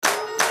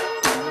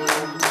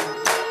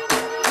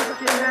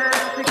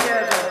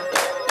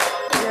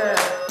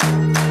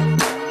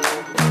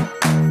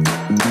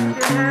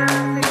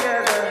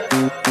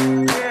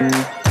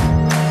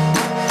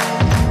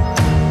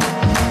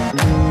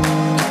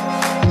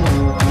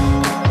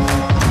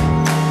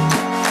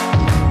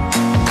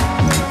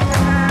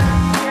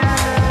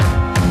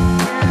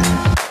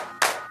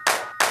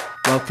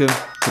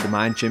Welcome to the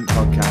Mind Chimp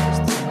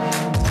podcast.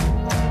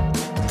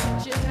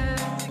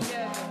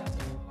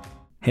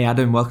 Hey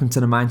Adam, welcome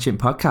to the Mind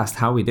Chimp podcast.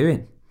 How are we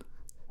doing?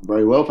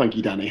 Very well, thank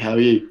you, Danny. How are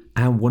you?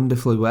 I'm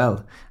wonderfully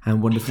well.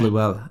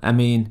 I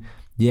mean,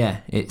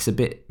 yeah, it's a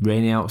bit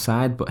rainy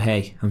outside, but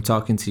hey, I'm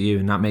talking to you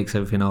and that makes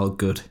everything all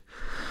good.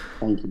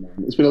 Thank you, man.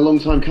 It's been a long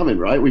time coming,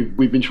 right?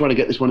 We've been trying to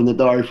get this one in the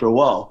diary for a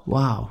while.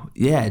 Wow.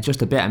 Yeah,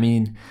 just a bit. I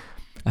mean,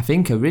 I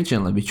think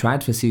originally we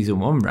tried for season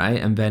 1,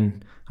 right? And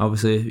then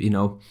obviously, you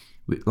know,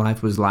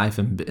 life was life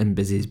and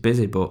busy is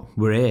busy, but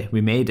we're here. We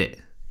made it.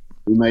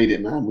 We made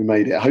it, man. We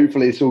made it.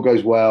 Hopefully this all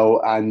goes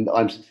well and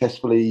I'm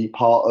successfully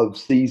part of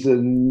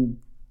season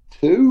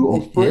 2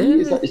 or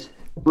 3. Yeah. It's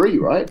 3,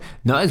 right?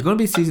 No, it's going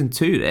to be season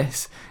 2,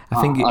 this.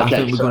 I think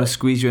we're going to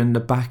squeeze you in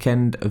the back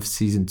end of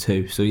season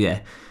 2. So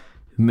yeah,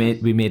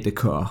 we made the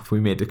cut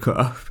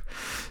off.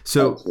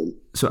 So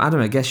Adam,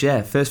 I guess,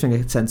 yeah, first thing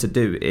I tend to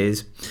do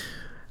is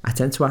I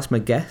tend to ask my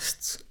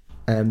guests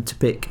to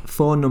pick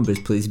 4 numbers,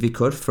 please, if you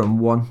could, from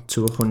 1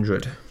 to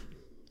 100.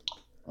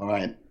 All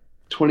right.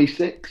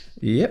 26.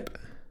 Yep.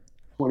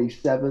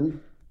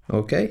 27.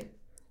 Okay.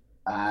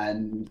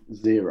 And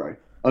 0.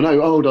 Oh,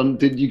 no, hold on.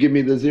 Did you give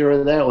me the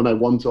 0 there? Or no,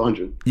 1 to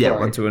 100? Yeah, Sorry.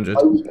 1 to 100.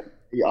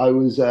 I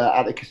was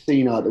at a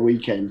casino at the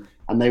weekend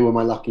and they were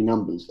my lucky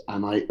numbers.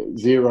 And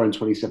 0 and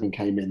 27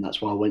 came in.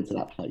 That's why I went to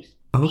that place.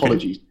 Okay.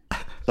 Apologies. So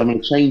I'm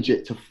going to change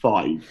it to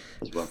 5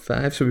 as well.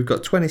 5. So we've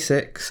got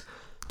 26,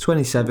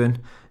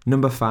 27,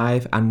 number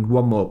 5, and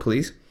one more,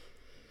 please.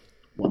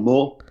 One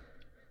more.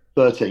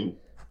 13.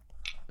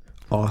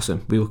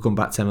 Awesome. We will come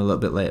back to them a little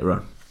bit later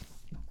on.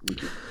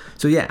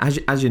 So yeah,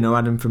 as you know,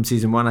 Adam, from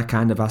season 1, I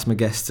kind of asked my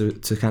guests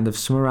to kind of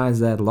summarise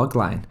their log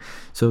line.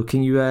 So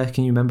can you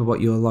remember what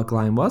your log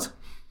line was?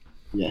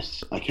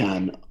 Yes, I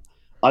can.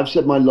 I've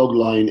said my log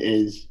line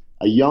is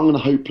a young and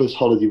hopeless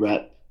holiday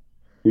rep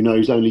who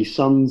knows only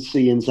sun,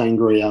 sea and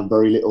sangria and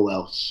very little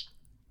else.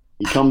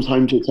 He comes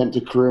home to attempt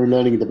a career in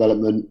learning and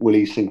development. Will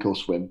he sink or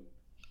swim?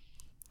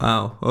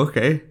 Wow,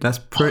 okay. That's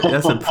a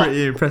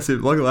pretty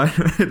impressive log line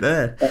right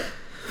there.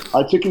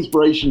 I took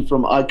inspiration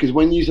from, because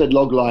when you said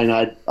log line,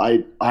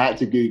 I had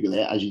to Google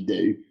it, as you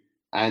do.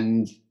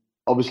 And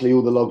obviously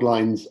all the log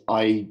lines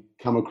I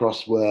come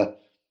across were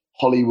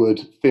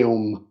Hollywood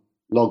film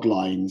log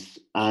lines.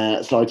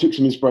 So I took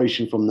some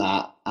inspiration from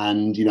that.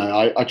 And, you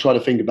know, I try to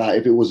think about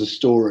if it was a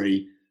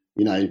story,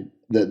 you know,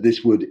 that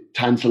this would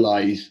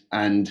tantalize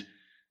and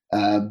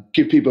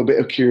give people a bit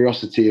of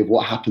curiosity of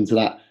what happened to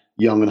that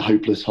young and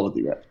hopeless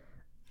holiday rep.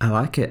 I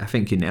like it. I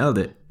think you nailed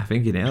it.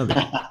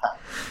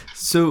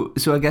 So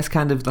I guess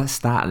kind of let's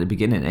start at the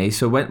beginning, eh?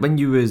 So when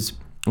you was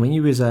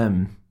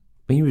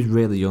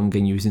really young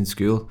and you was in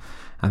school,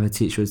 and the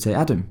teacher would say,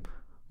 Adam,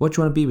 what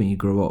do you want to be when you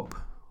grow up?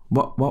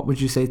 What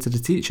would you say to the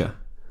teacher?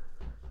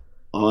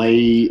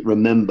 I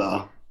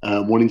remember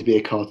wanting to be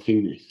a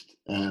cartoonist,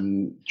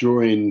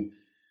 drawing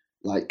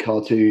like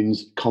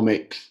cartoons,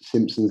 comics,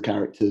 Simpsons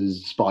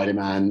characters,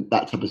 Spider-Man,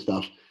 that type of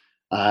stuff.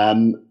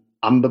 I'm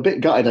a bit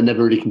gutted I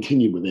never really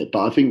continued with it,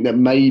 but I think that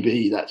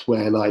maybe that's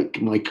where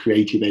like my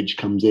creative edge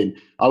comes in.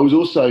 I was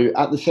also,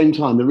 at the same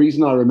time, the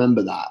reason I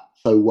remember that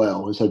so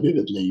well and so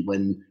vividly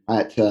when I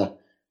had to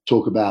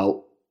talk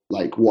about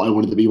like what I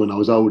wanted to be when I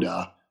was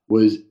older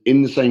was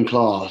in the same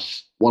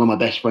class, one of my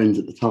best friends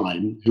at the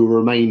time, who will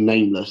remain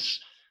nameless,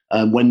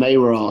 when they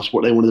were asked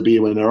what they wanted to be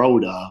when they're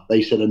older,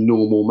 they said a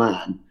normal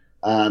man.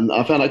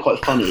 I found that quite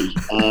funny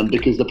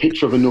because the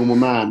picture of a normal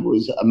man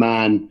was a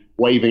man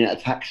waving at a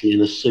taxi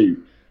in a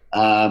suit.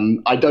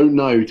 I don't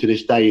know to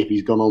this day if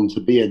he's gone on to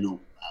be a normal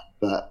man,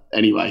 but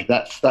anyway,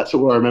 that's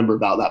all I remember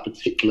about that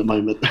particular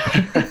moment.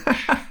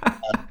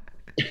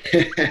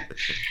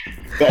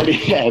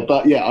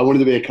 but yeah, I wanted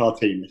to be a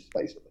cartoonist,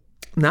 basically.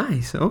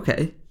 Nice.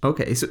 Okay.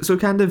 So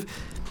kind of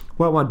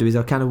what I want to do is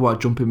I kind of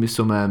want to jump in with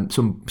some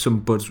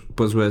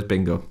buzzwords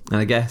bingo, and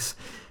I guess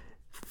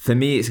for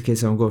me it's a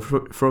case of I'm going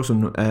to throw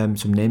some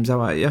names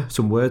out at you,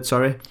 some words,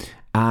 sorry.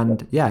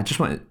 And yeah, I just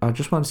want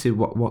to see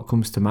what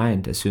comes to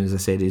mind as soon as I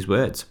say these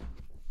words.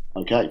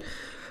 Okay,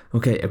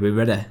 are we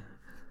ready?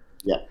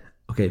 Yeah.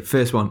 Okay,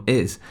 first one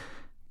is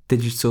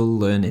digital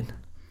learning.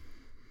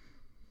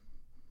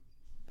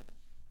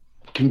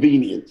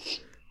 Convenience.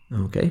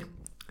 Okay.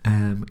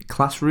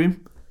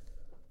 Classroom.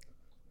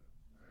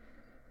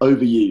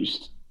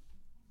 Overused.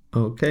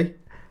 Okay.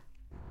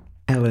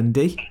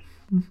 L&D.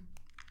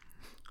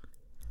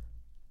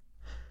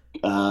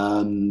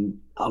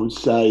 I would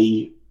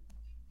say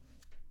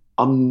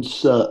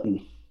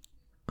uncertain.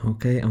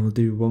 Okay, and we'll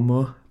do one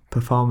more.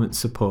 Performance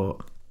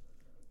support.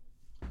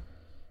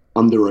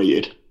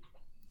 Underrated.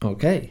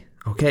 Okay.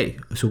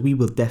 So we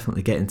will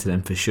definitely get into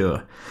them for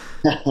sure.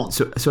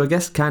 So I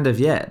guess kind of,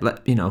 yeah, me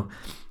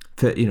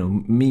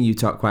and you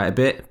talk quite a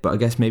bit, but I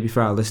guess maybe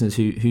for our listeners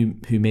who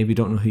maybe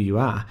don't know who you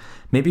are,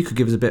 maybe you could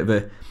give us a bit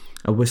of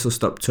a whistle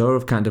stop tour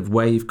of kind of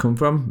where you've come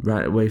from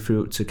right away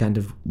through to kind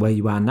of where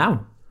you are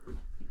now.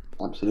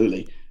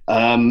 Absolutely.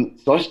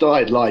 So I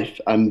started life,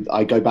 and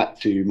I go back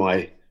to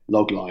my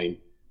log line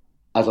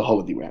as a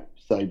holiday rep.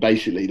 So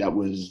basically that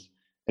was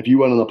if you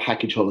went on a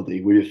package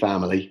holiday with your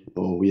family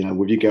or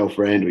with your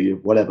girlfriend or your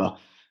whatever,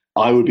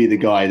 I would be the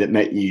guy that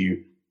met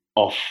you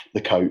off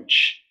the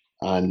coach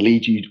and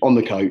lead you on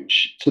the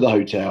coach to the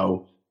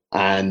hotel,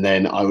 and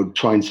then I would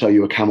try and sell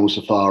you a camel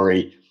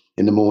safari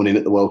in the morning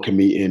at the welcome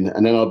meeting,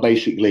 and then I'd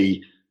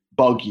basically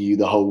bug you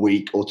the whole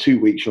week or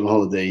 2 weeks on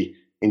holiday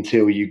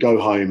until you go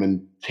home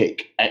and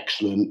tick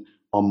excellent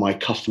on my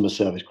customer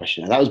service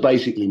questionnaire. That was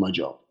basically my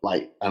job.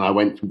 And I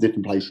went from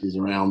different places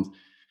around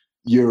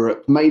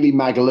Europe, mainly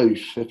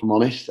Magaluf, if I'm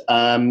honest.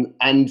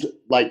 And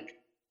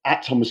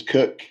at Thomas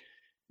Cook,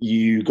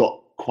 you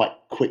got quite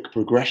quick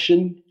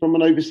progression from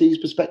an overseas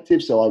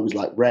perspective. So I was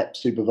like rep,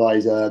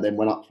 supervisor, then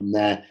went up from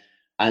there.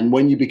 And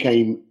when you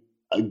became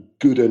a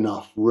good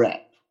enough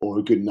rep or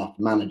a good enough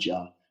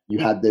manager, you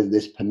had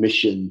this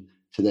permission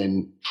to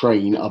then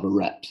train other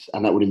reps.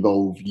 And that would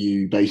involve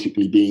you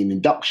basically being an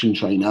induction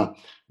trainer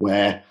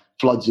where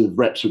floods of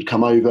reps would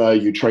come over,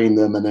 you train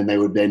them, and then they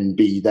would then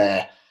be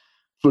their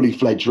fully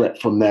fledged rep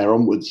from there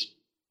onwards.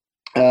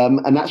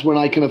 And that's when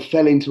I kind of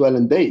fell into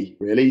L&D,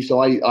 really. So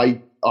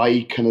I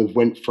kind of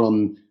went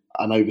from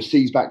an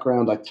overseas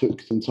background. I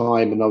took some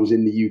time and I was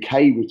in the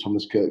UK with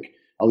Thomas Cook.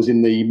 I was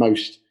in the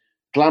most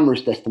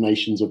glamorous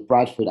destinations of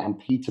Bradford and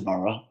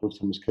Peterborough with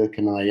Thomas Cook,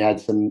 and I had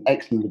some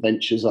excellent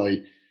adventures.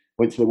 I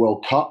went to the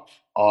World Cup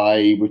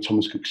with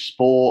Thomas Cook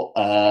Sport,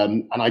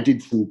 and I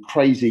did some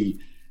crazy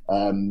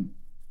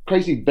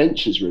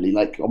ventures, really.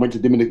 Like I went to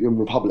Dominican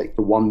Republic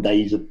for 1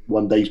 day's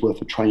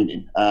worth of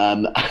training,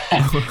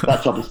 that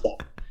type of stuff.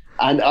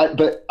 And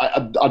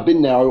I'd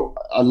been there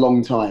a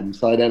long time,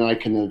 so then I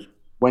kind of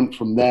went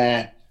from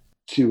there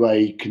to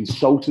a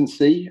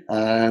consultancy,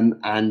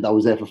 and I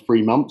was there for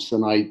 3 months.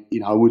 And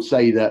I would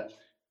say that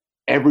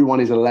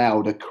everyone is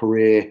allowed a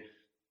career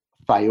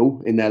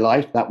fail in their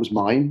life. That was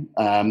mine,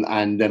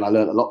 and then I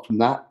learned a lot from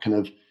that. Kind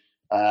of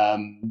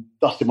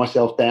dusted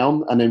myself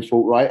down, and then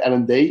thought, right,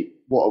 L&D,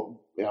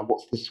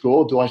 what's the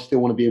score? Do I still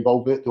want to be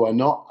involved with it? Do I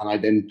not? And I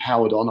then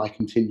powered on. I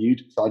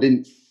continued, so I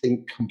didn't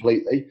sink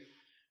completely.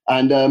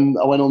 And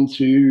I went on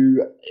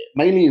to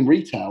mainly in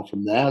retail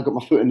from there. I got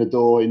my foot in the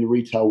door in the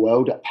retail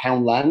world at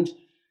Poundland,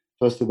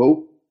 first of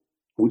all,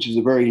 which is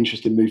a very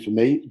interesting move for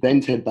me.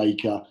 Then Ted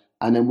Baker.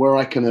 And then where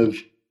I kind of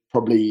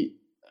probably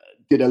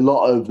did a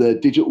lot of the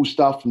digital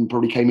stuff and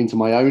probably came into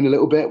my own a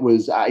little bit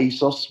was at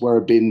ASOS, where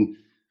I've been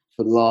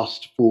for the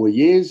last 4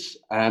 years.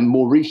 And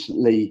more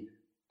recently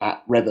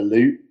at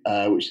Revolut,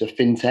 which is a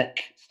fintech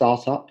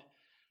startup.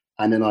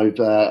 And then I've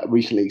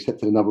recently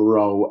accepted another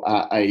role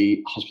at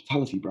a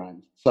hospitality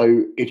brand.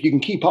 So if you can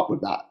keep up with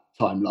that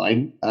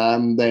timeline,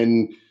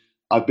 then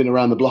I've been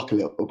around the block a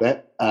little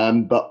bit,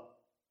 but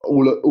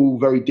all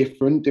very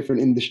different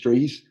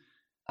industries.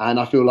 And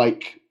I feel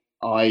like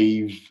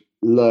I've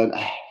learned a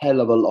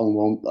hell of a lot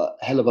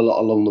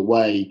along the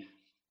way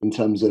in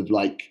terms of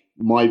like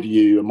my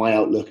view and my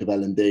outlook of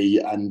L&D,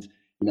 and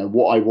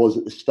what I was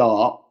at the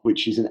start,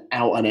 which is an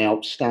out and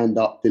out stand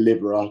up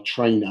deliverer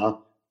trainer,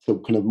 to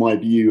kind of my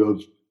view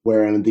of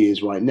where L&D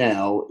is right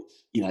now.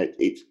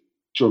 It's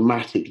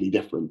dramatically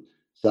different.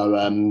 So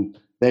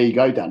there you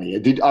go, Danny.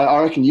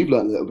 I reckon you've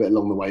learned a little bit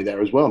along the way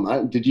there as well,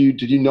 man. Did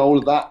you know all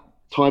of that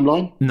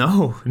timeline?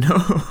 No,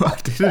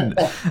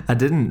 I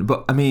didn't.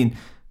 But I mean,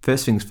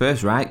 first things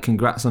first, right?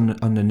 Congrats on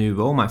the new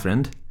role, my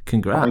friend.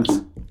 Congrats.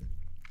 Thank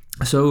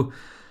you. So,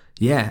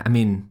 yeah, I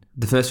mean,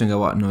 the first thing I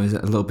want to know is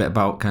a little bit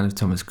about kind of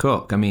Thomas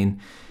Cook. I mean,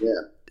 yeah.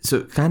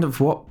 So kind of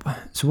what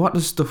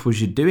stuff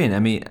was you doing? I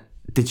mean,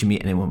 did you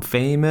meet anyone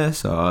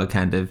famous, or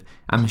kind of?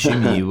 I'm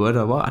assuming you would,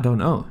 or what? I don't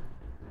know.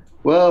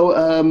 Well,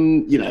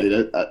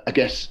 I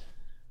guess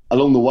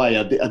along the way,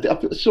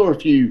 I saw a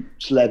few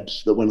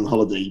celebs that went on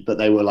holiday, but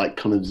they were like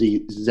kind of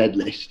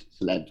Z-list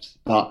celebs.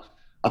 But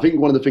I think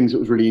one of the things that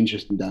was really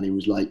interesting, Danny,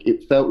 was like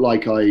it felt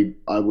like I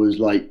was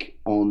like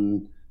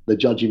on the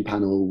judging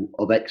panel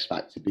of X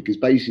Factor, because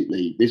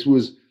basically this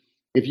was,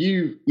 if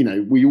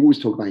we always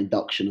talk about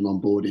induction and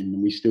onboarding,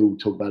 and we still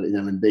talk about it in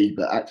L&D,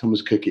 but at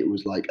Thomas Cook it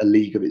was like a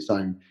league of its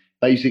own.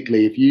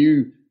 Basically, if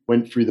you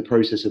went through the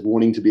process of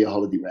wanting to be a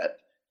holiday rep,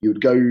 you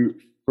would go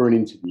for an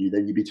interview,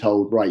 then you'd be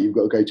told, right, you've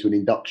got to go to an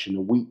induction,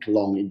 a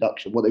week-long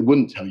induction. What they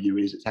wouldn't tell you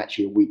is it's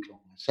actually a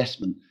week-long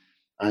assessment.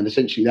 And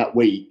essentially that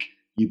week,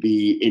 you'd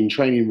be in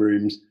training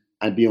rooms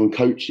and be on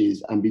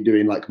coaches and be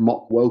doing like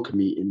mock welcome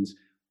meetings.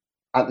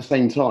 At the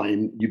same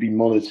time, you'd be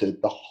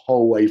monitored the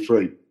whole way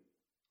through.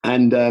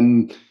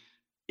 And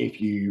if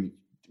you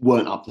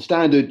weren't up to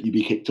standard, you'd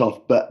be kicked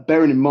off. But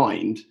bearing in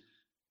mind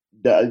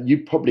that you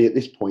probably at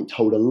this point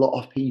told a lot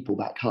of people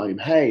back home,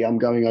 hey, I'm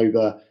going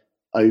over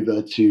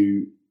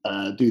to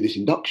do this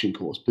induction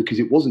course, because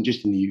it wasn't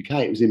just in the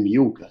UK, it was in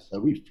Mallorca. So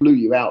we flew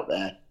you out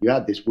there, you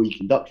had this week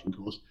induction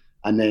course,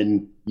 and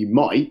then you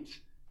might,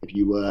 if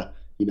you were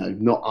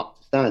not up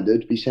to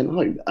standard, be sent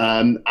home.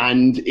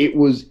 And it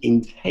was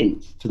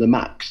intense to the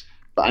max.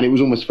 And it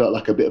was almost felt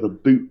like a bit of a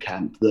boot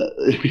camp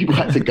that people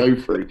had to go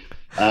through.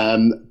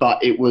 But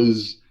it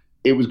was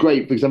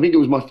great, because I think it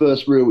was my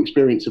first real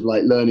experience of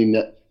like learning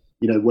that,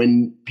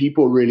 when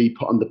people are really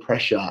put under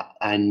pressure,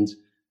 and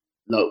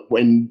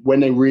when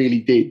they really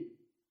did,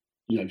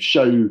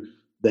 show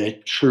their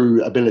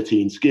true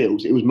ability and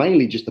skills. It was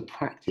mainly just the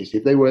practice.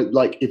 If they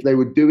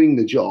were doing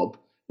the job,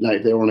 like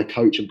if they were on a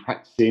coach and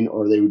practicing,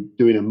 or they were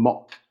doing a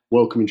mock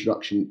welcome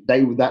introduction,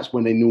 that's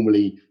when they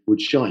normally would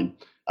shine.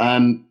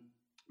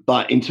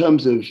 But in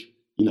terms of,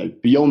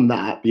 beyond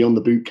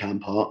the boot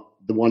camp part,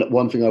 the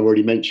one thing I've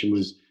already mentioned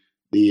was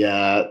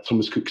the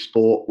Thomas Cook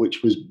Sport,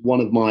 which was one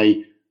of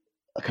my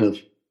kind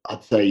of,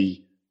 I'd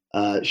say,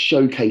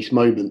 showcase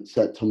moments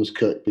at Thomas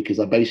Cook, because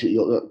I basically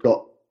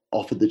got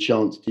offered the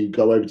chance to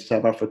go over to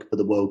South Africa for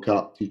the World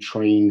Cup to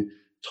train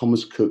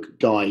Thomas Cook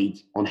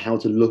guides on how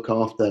to look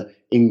after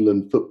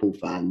England football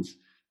fans.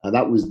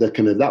 That was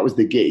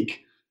the gig,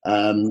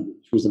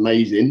 which was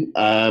amazing.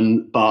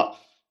 But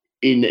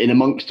in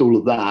amongst all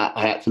of that,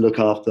 I had to look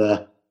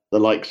after the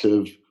likes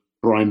of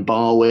Brian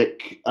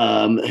Barwick,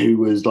 who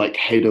was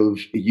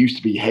used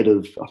to be head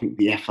of, I think,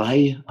 the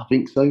FA, I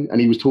think so.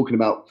 And he was talking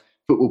about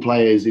football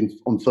players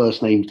on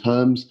first name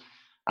terms.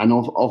 And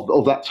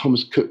of that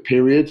Thomas Cook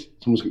period,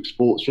 Thomas Cook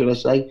Sports, should I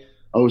say,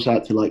 I also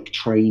had to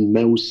train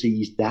Mel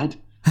C's dad.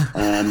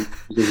 It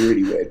was a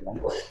really weird one.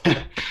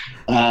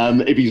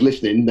 If he's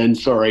listening, then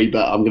sorry,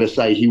 but I'm going to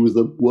say he was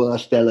the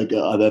worst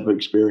delegate I've ever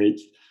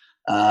experienced.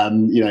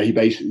 He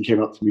basically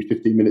came up to me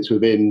 15 minutes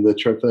within the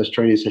first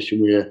training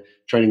session. We were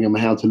training him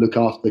how to look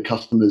after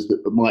customers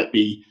that might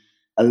be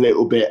a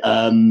little bit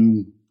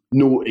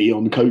naughty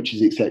on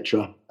coaches,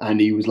 etc. And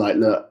he was like,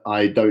 "Look,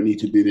 I don't need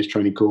to do this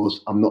training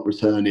course. I'm not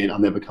returning.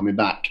 I'm never coming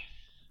back."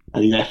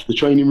 And he left the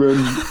training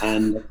room,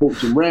 and I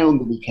walked him round,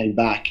 and he came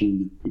back,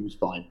 and he was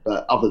fine.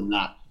 But other than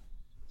that,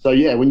 so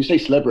yeah, when you say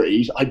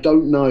celebrities, I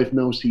don't know if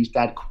Mel C's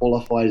dad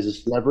qualifies as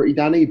a celebrity,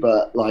 Danny,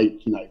 but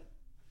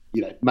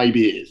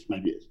maybe it is.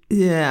 Maybe it is.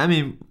 Yeah,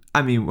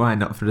 I mean, why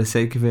not? For the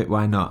sake of it,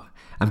 why not?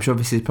 I'm sure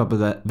this is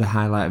probably the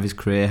highlight of his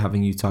career,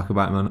 having you talk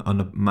about him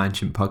on a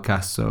Mindship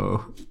podcast.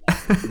 So,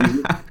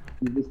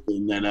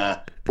 then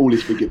all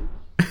is forgiven.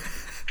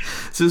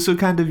 So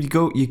kind of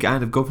you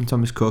kind of go from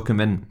Thomas Cook, and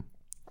then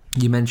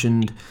you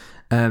mentioned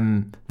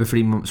the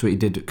 3 months what you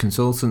did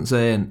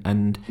consultancy,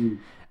 and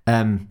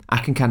I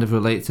can kind of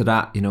relate to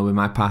that, with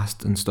my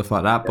past and stuff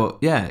like that. But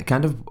yeah,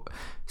 kind of.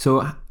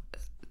 So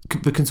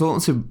the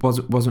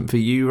consultancy wasn't for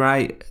you,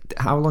 right?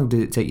 How long did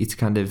it take you to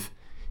kind of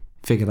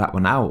figure that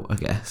one out, I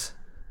guess?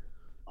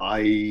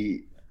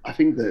 I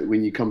think that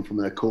when you come from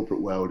the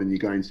corporate world and you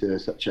go into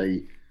such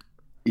a,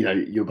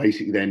 you're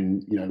basically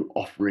then,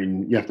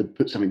 offering, you have to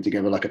put something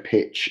together like a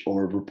pitch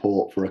or a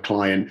report for a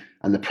client,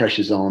 and the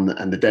pressure's on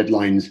and the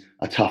deadlines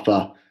are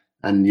tougher,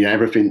 and,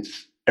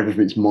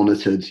 everything's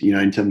monitored,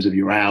 in terms of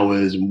your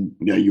hours and,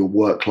 your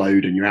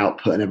workload and your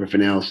output and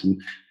everything else. And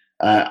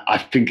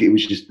I think it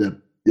was just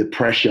the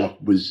pressure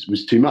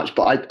was too much.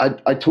 But I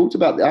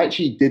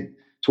actually did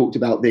talk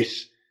about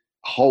this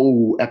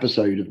whole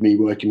episode of me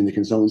working in the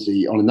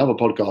consultancy on another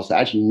podcast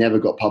that actually never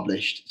got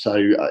published. So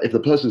if the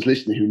person's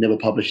listening who never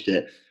published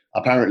it,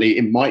 apparently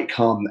it might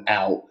come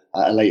out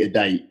at a later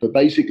date. But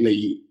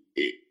basically,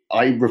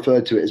 I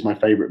referred to it as my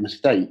favorite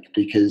mistake,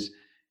 because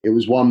it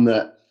was one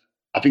that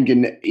I think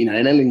in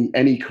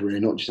any career,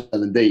 not just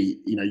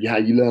L&D,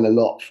 you learn a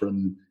lot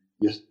from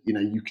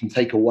you can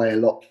take away a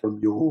lot from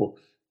your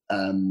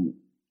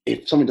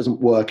if something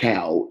doesn't work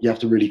out, you have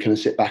to really kind of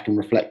sit back and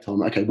reflect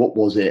on, okay, what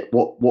was it?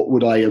 What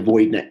would I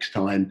avoid next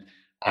time?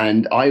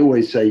 And I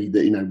always say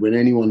that, when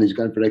anyone is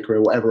going through their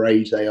career, whatever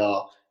age they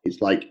are,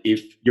 it's like,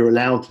 if you're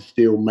allowed to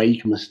still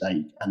make a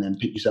mistake and then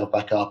pick yourself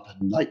back up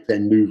and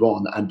then move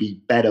on and be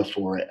better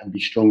for it and be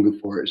stronger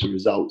for it as a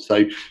result.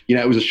 So,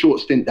 it was a short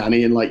stint,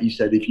 Danny. And like you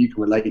said, if you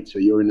can relate to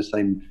it, you're in the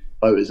same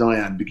boat as I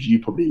am, because you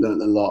probably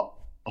learned a lot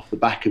off the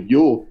back of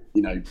your,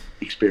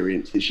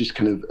 experience. It's just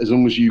kind of, as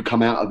long as you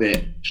come out of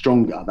it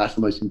stronger, that's the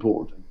most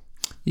important thing.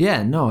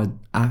 Yeah, no,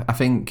 I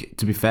think,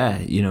 to be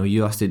fair,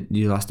 you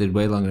lasted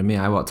way longer than me.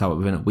 I walked out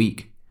within a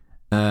week.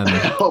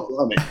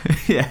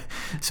 Yeah,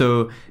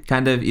 so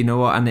kind of,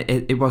 and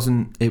it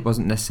wasn't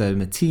necessarily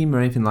my team or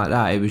anything like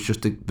that. It was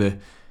just the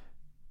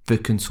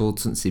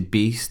consultancy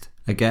beast,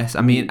 I guess.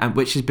 I mean,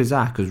 which is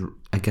bizarre, because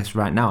I guess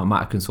right now I'm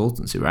at a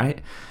consultancy,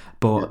 right?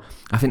 But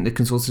I think the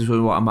consultancy,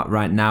 what I'm at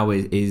right now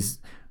is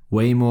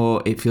way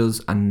more, it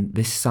feels, and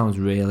this sounds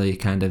really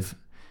kind of,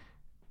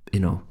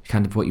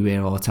 kind of what you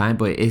hear all the time,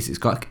 but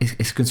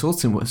it's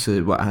consulting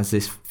what has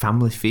this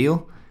family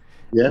feel.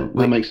 Yeah,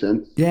 that makes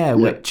sense. Yeah,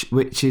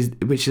 which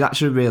is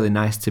actually really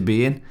nice to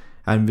be in,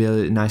 and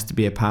really nice to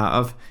be a part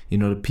of.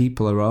 The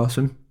people are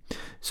awesome.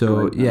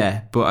 So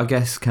yeah, but I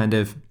guess kind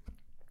of,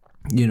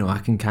 I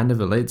can kind of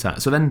relate to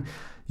that. So then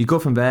you go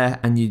from there,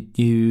 and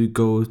you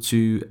go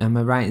to, am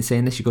I right in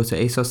saying this? You go to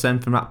ASOS then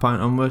from that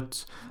point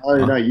onwards? Oh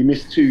no, you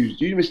missed two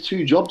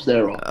jobs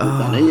there,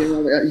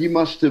 Danny. You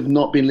must have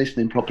not been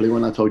listening properly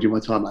when I told you my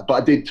timeline. But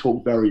I did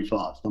talk very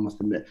fast, I must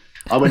admit.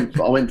 I went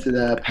to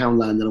the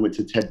Poundland, and I went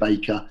to Ted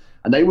Baker,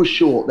 and they were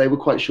short. They were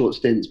quite short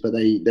stints, but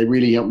they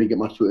really helped me get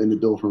my foot in the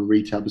door from a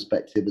retail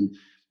perspective. And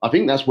I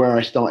think that's where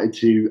I started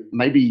to,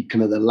 maybe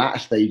kind of the latter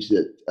stage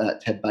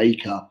at Ted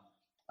Baker,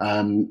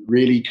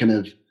 really kind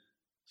of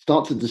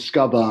start to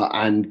discover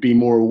and be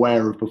more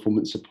aware of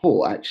performance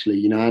support,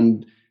 actually,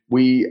 and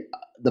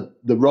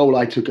the role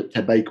I took at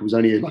Ted Baker was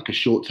only like a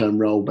short-term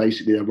role.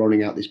 Basically, they're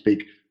rolling out this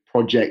big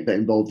project that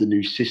involved a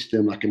new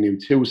system, like a new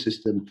till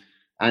system.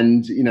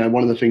 And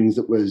one of the things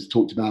that was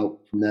talked about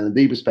from the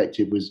L&D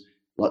perspective was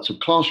lots of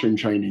classroom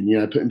training.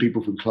 Putting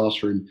people through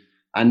classroom.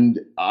 And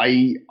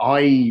I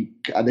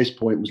at this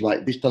point was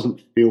like, this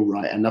doesn't feel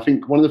right. And I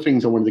think one of the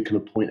things I wanted to kind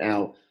of point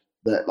out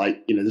that,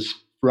 like, this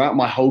throughout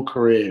my whole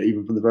career,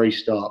 even from the very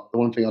start, the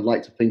one thing I'd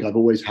like to think I've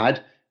always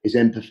had is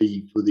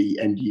empathy for the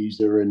end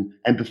user and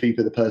empathy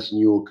for the person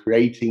you're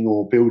creating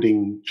or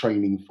building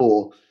training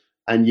for.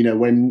 And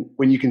when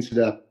you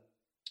consider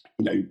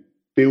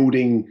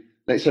building,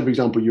 let's say for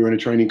example you're in a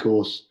training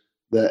course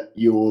that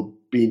you're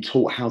being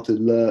taught how to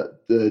learn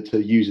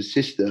to use a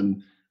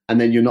system,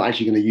 and then you're not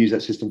actually going to use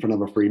that system for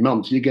another 3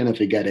 months, you're going to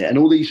forget it. And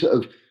all these sort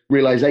of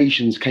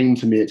realizations came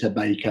to me at Ted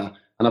Baker,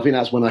 and I think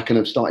that's when I kind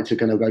of started to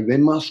kind of go, there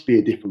must be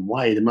a different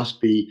way. There must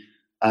be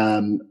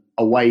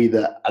a way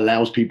that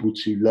allows people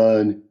to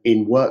learn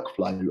in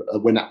workflow.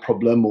 When that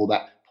problem or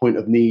that point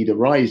of need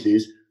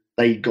arises,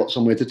 they got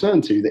somewhere to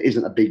turn to that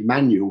isn't a big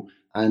manual.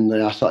 And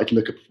I started to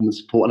look at performance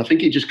support, and I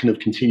think it just kind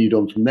of continued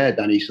on from there,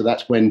 Danny. So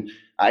that's when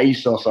at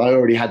ASOS, I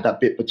already had that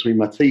bit between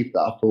my teeth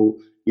that I thought,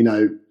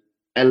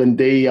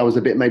 L&D, I was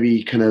a bit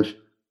maybe kind of,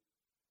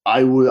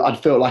 I'd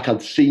felt like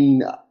I'd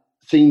seen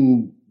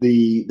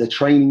the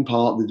training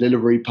part, the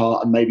delivery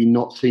part, and maybe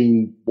not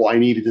seen what I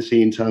needed to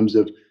see in terms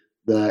of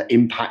the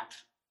impact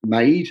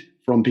made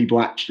from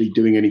people actually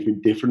doing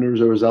anything different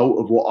as a result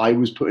of what I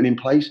was putting in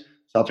place.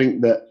 So I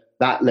think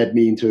that led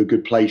me into a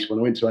good place when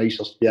I went to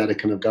ASOS to be able to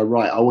kind of go,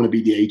 right, I want to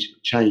be the agent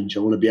of change. I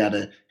want to be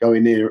able to go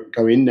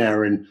in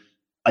there and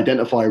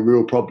identify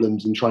real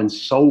problems and try and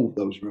solve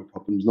those real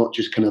problems, not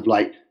just kind of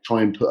like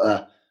try and put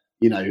a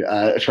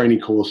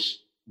training course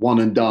one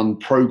and done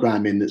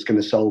program in that's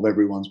going to solve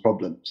everyone's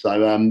problem.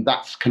 So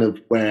that's kind of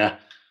where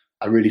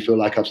I really feel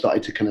like I've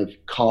started to kind of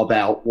carve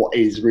out what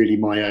is really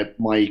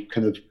my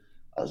kind of,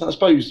 I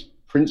suppose,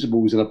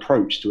 principles and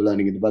approach to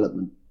learning and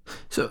development.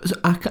 So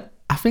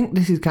I think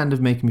this is kind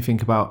of making me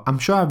think about, I'm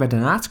sure I read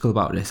an article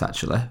about this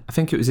actually. I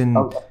think it was in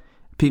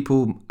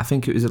People, I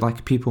think it was like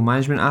a people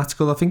management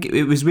article. I think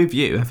it was with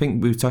you. I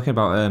think we were talking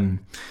about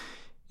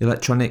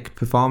electronic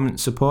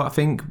performance support, I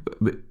think,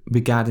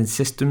 regarding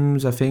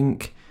systems, I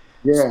think.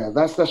 Yeah,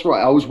 that's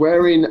right. I was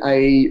wearing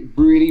a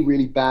really,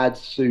 really bad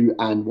suit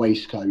and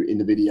waistcoat in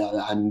the video,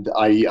 and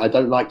I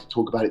don't like to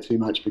talk about it too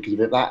much because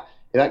if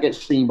that gets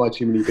seen by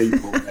too many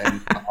people,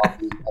 then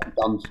I'm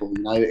done for,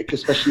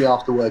 especially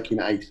after working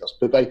at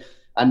ASOS.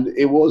 And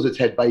it was a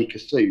Ted Baker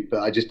suit, but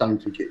I just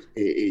don't think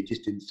it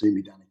just didn't suit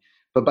me, Danny.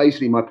 But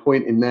basically, my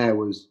point in there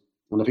was,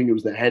 and I think it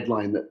was the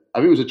headline that, I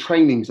think it was a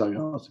Training Zone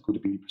article to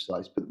be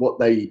precise, but what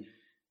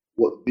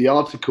the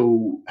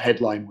article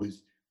headline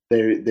was,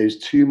 there's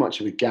too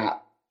much of a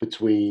gap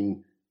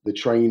between the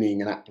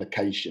training and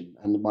application.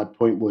 And my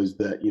point was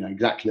that,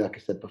 exactly like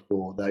I said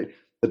before,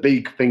 the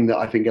big thing that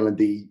I think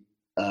L&D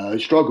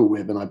struggle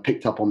with, and I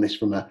picked up on this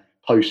from a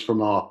post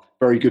from our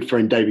very good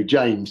friend David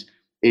James,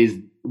 is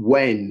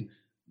the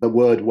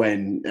word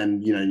when,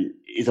 and,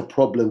 is a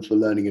problem for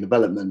learning and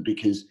development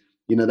because,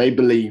 they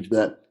believe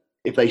that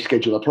if they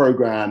schedule a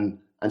program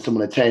and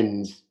someone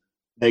attends,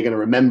 they're going to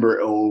remember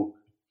it all.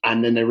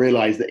 And then they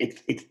realize that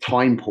it's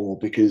time poor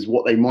because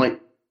what they might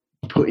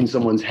put in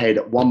someone's head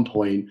at one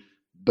point,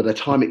 by the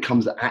time it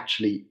comes to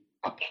actually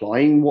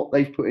applying what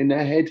they've put in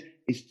their head,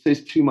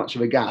 there's too much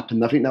of a gap.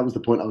 And I think that was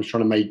the point I was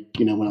trying to make,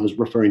 when I was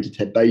referring to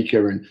Ted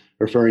Baker and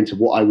referring to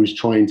what I was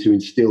trying to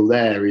instill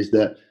there, is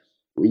that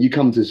when you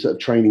come to sort of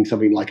training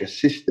something like a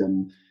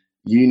system,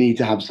 you need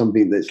to have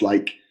something that's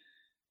like,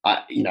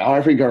 I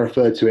think I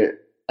refer to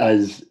it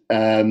as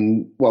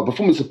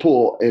performance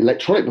support,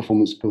 electronic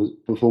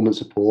performance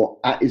support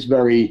at its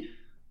very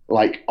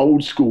like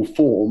old school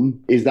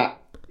form is that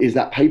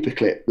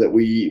paperclip that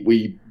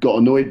we got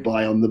annoyed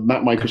by on the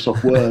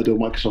Microsoft Word or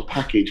Microsoft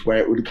package, where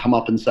it would come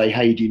up and say,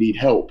 hey, do you need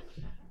help?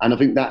 And I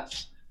think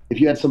that's,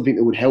 if you had something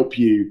that would help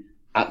you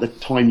at the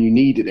time you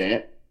needed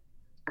it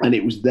and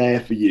it was there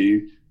for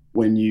you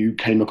when you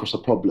came across a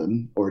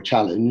problem or a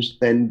challenge,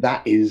 then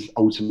that is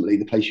ultimately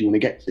the place you want to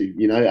get to,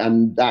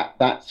 and that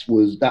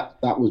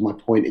was my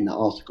point in that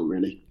article,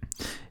 really.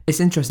 It's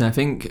interesting. I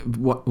think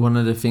one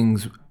of the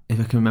things, if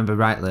I can remember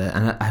rightly,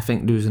 and I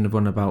think there was another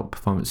one about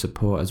performance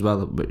support as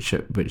well, which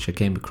I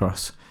came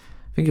across,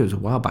 I think it was a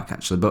while back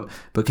actually,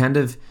 but kind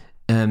of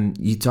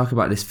you talk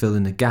about this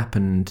filling the gap,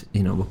 and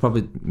we'll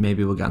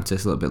get into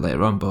this a little bit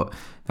later on, but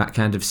that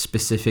kind of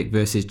specific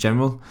versus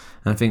general.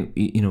 And I think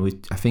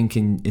I think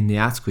in the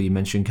article you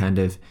mentioned kind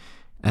of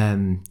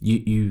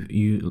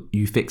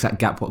you fix that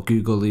gap what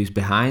Google leaves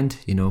behind,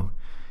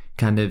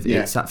 kind of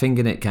It's that thing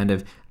in it, kind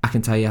of, I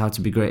can tell you how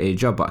to be great at a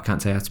job, but I can't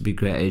tell you how to be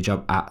great at a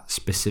job at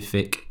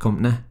specific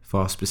company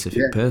for a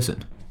specific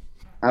person.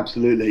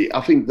 Absolutely. I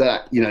think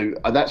that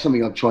that's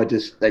something I've tried to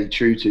stay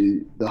true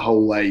to the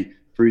whole way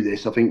through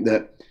this. I think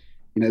that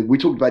we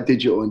talked about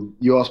digital, and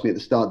you asked me at the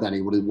start,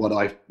 Danny, what do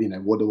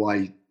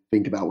I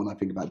think about when I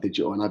think about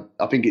digital? And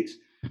I think it's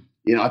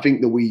I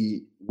think that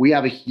we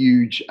have a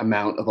huge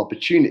amount of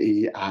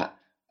opportunity at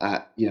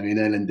at in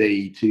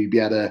L&D to be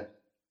able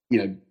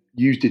to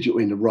use digital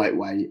in the right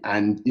way.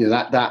 And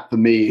that for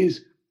me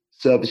is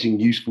servicing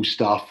useful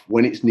stuff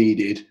when it's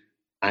needed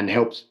and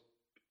helps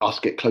us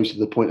get closer to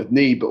the point of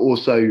need, but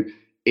also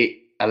it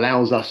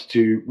allows us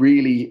to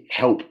really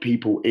help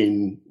people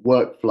in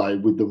workflow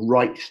with the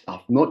right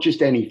stuff, not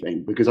just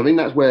anything. Because I think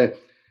that's where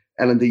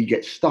L&D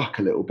gets stuck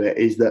a little bit,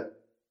 is that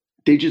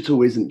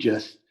digital isn't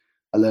just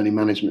a learning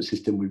management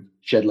system with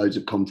shed loads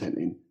of content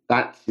in.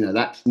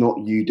 That's not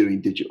you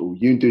doing digital.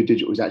 You doing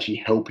digital is actually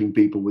helping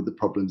people with the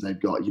problems they've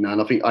got.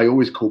 And I think I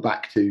always call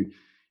back to,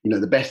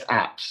 the best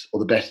apps or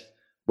the best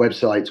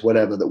websites,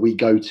 whatever, that we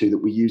go to, that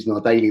we use in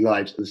our daily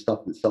lives, are the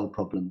stuff that solve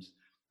problems.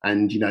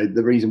 And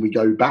the reason we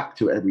go back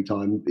to it every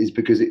time is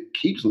because it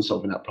keeps on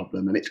solving that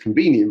problem and it's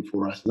convenient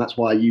for us. And that's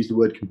why I use the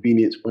word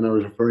convenience when I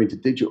was referring to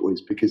digital,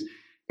 is because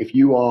if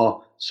you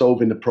are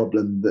solving the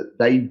problem that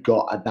they've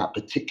got at that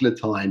particular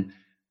time,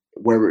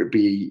 whether it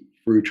be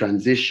through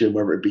transition,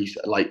 whether it be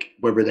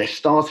whether they're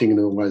starting an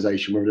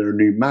organization, whether they're a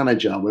new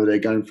manager, whether they're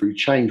going through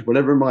change,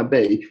 whatever it might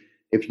be,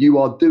 if you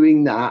are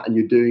doing that and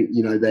you're doing,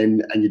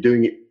 and you're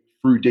doing it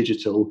through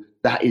digital,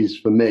 that is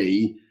for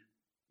me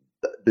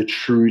the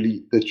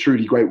truly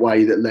great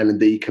way that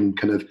L&D can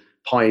kind of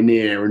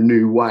pioneer a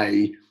new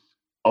way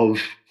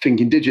of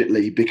thinking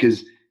digitally,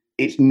 because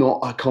it's not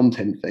a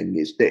content thing.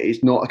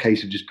 It's not a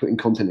case of just putting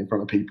content in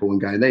front of people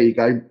and going, there you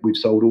go, we've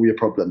solved all your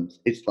problems.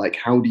 It's like,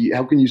 how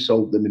can you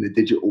solve them in a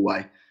digital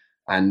way?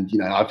 And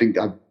I think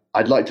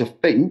I'd like to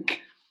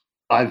think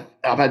I've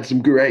had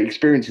some great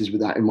experiences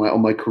with that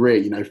on my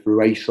career, through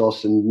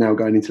ASOS and now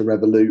going into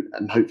Revolut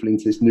and hopefully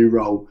into this new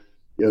role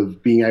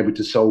of being able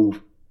to solve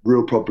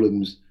real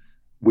problems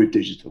with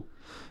digital.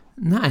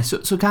 Nice.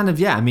 So kind of,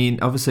 yeah, I mean,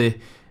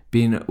 obviously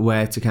being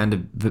aware to kind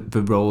of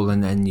the role,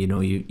 and then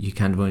you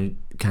kind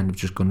of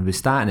just going to be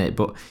starting it.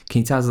 But can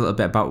you tell us a little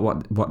bit about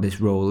what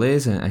this role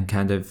is, and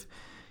kind of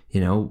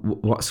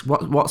what's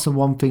the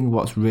one thing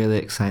what's really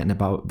exciting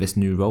about this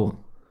new role?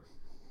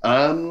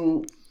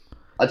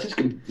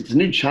 It's a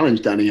new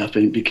challenge, Danny, I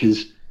think,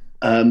 because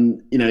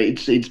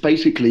it's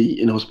basically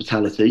in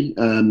hospitality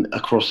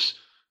across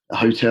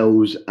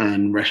hotels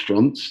and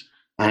restaurants.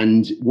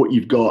 And what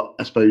you've got,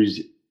 I suppose,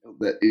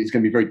 that is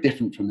going to be very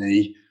different from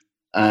me,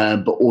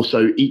 but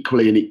also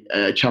equally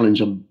a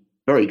challenge I'm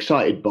very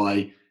excited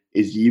by,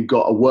 is you've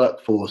got a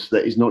workforce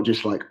that is not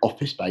just like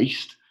office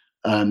based.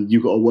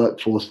 You've got a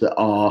workforce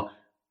that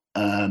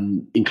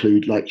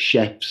include like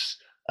chefs,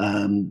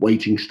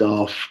 waiting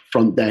staff,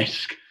 front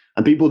desk,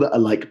 and people that are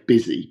like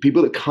busy,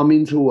 people that come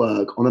into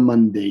work on a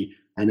Monday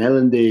and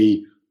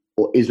L&D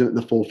isn't at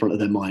the forefront of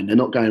their mind. They're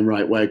not going,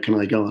 right, where can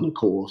I go on a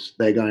course?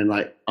 They're going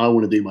like, I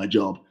want to do my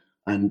job,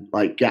 and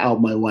like, get out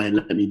of my way and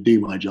let me do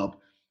my job.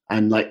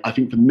 And like, I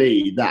think for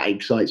me, that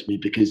excites me,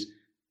 because,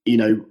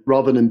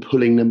 rather than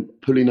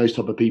pulling those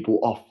type of people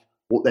off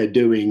what they're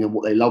doing and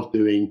what they love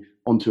doing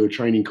onto a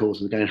training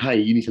course and going, hey,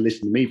 you need to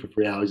listen to me for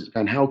 3 hours. It's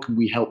going, how can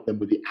we help them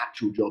with the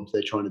actual jobs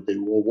they're trying to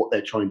do or what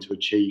they're trying to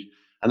achieve?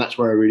 And that's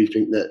where I really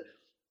think that,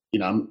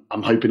 I'm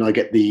hoping I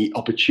get the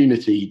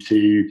opportunity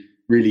to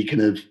really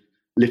kind of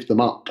lift them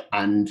up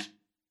and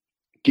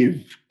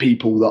give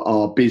people that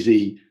are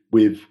busy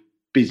with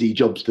busy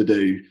jobs to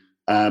do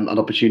an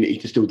opportunity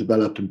to still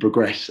develop and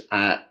progress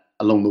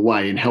along the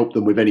way, and help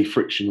them with any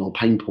friction or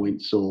pain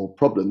points or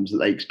problems that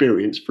they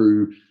experience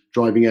through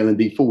driving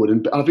L&D forward.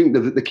 And I think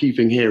the key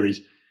thing here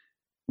is,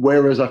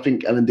 whereas I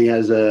think L&D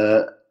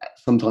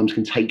sometimes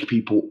can take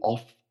people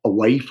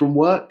away from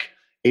work,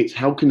 it's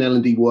how can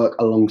L&D work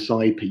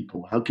alongside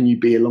people? How can you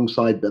be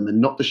alongside them and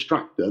not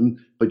distract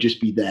them, but just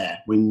be there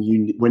when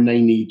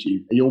they need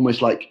you? And you're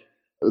almost like,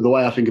 the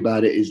way I think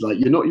about it is like,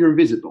 you're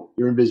invisible.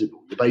 You're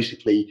invisible.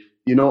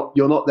 You're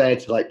not there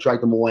to like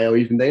drag them away, or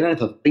even they don't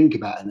have to think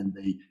about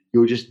L&D.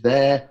 You're just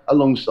there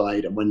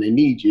alongside, and when they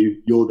need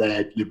you, you're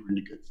there delivering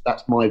the goods.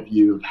 That's my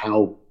view of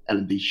how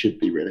L&D should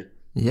be, really.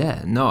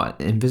 Yeah, no,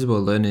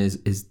 invisible learning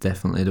is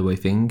definitely the way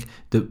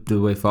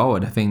the way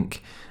forward. I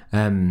think,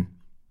 and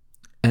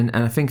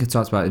I think I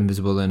talked about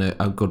invisible learning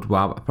a good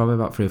while, probably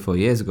about 3 or 4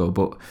 years ago.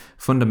 But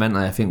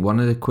fundamentally, I think one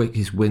of the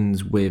quickest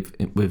wins with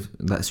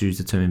let's use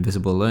the term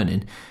invisible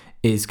learning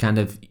is kind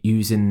of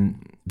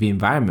using the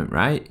environment,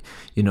 right?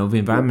 The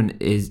environment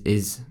is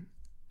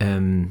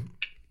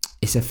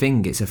it's a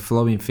thing, it's a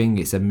flowing thing,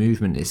 it's a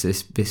movement, it's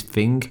this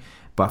thing.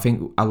 But I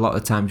think a lot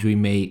of times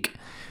when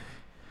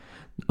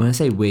I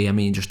say we, I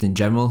mean just in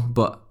general,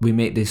 but we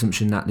make the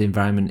assumption that the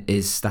environment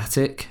is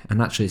static,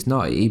 and actually it's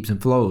not. It ebbs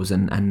and flows,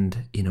 and I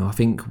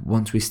think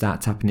once we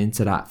start tapping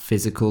into that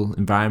physical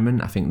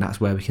environment, I think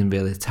that's where we can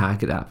really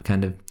target that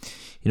kind of,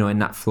 in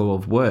that flow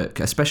of work.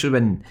 Especially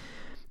when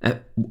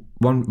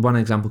one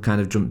example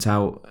kind of jumped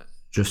out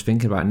just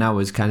thinking about it now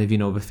is kind of,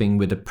 the thing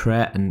with the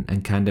Pret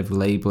and kind of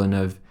labeling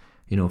of,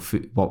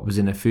 food, what was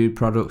in the food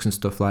products and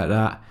stuff like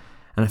that.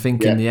 And I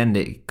think in the end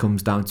it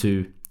comes down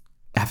to,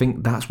 I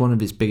think that's one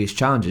of its biggest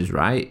challenges,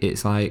 right?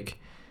 It's like,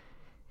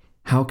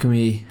 how can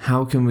we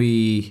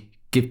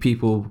give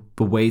people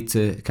the way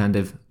to kind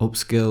of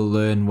upskill,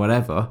 learn,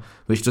 whatever,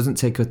 which doesn't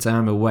take your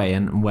time away,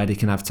 and where they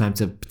can have time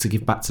to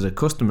give back to the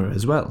customer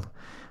as well.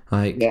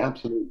 Like, Yeah,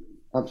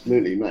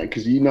 absolutely, mate.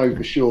 Because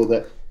for sure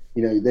that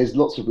there's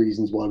lots of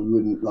reasons why we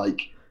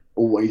wouldn't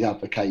always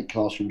advocate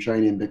classroom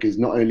training, because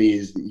not only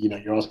is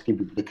you're asking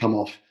people to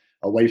come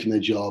away from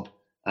their job,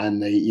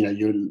 and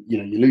you're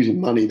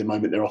losing money the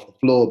moment they're off the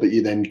floor, but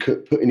you're then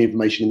putting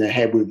information in their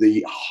head with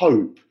the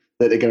hope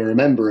that they're going to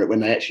remember it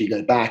when they actually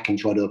go back and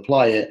try to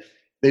apply it.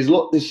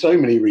 There's so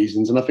many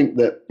reasons, and I think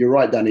that you're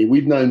right, Danny.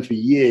 We've known for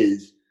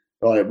years,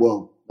 right?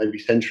 Well, maybe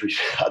centuries,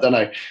 I don't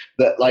know,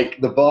 that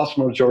the vast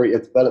majority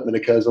of development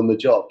occurs on the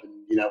job. And,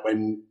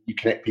 when you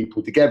connect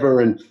people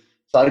together, and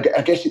so I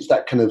guess it's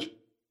that kind of,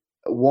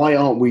 why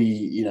can't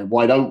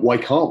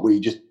we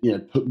just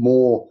put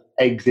more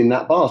eggs in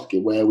that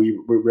basket where we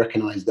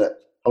recognize that,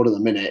 hold on a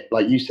minute,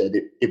 like you said,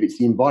 if it's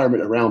the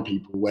environment around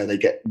people where they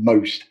get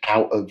most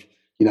out of,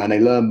 and they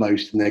learn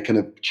most, and they're kind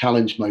of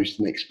challenged most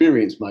and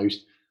experience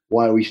most,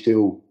 why are we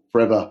still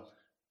forever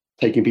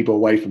taking people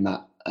away from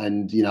that?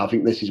 And, I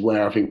think this is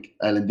where I think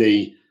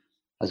L&D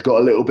has got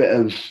a little bit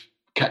of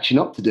catching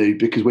up to do,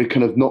 because we're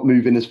kind of not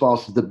moving as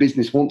fast as the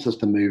business wants us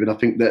to move. And I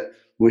think that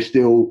we're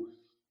still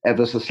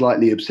ever so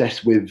slightly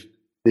obsessed with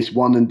this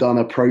one and done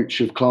approach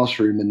of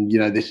classroom, and,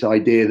 this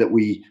idea that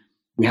we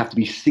have to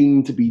be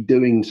seen to be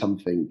doing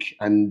something.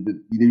 And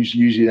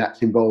usually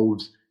that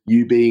involves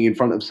you being in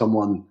front of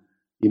someone,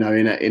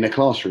 in a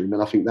classroom.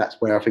 And I think that's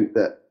where I think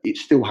that it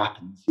still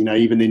happens,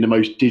 even in the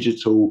most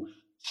digital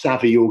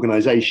savvy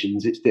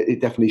organizations, it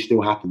definitely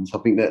still happens. I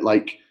think that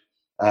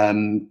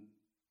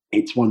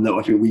it's one that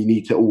I think we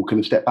need to all kind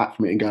of step back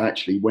from it and go,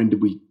 actually, when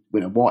did we,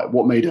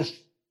 what made us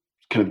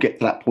kind of get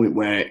to that point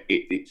where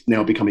it's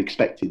now become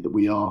expected that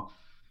we are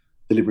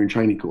delivering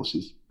training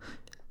courses?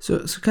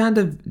 So kind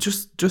of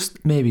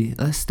just maybe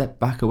let's step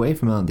back away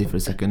from L&D for a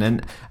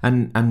second,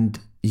 and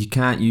you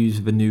can't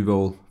use the new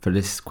role for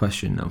this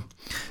question now.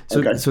 So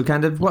okay. So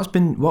kind of what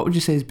would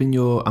you say has been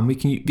your, and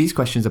these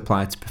questions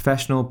apply to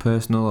professional,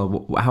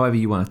 personal, or however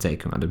you want to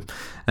take them,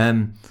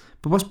 Adam.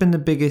 But what's been the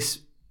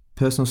biggest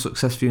personal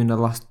success for you in the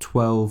last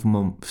 12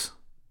 months?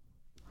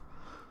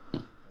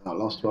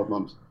 Last 12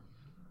 months.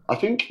 I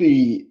think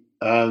the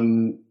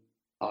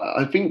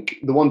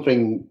one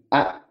thing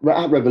at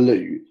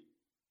Revolut,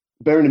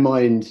 bearing in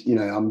mind,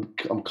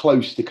 I'm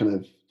close to kind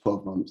of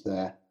 12 months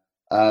there.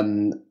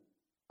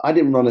 I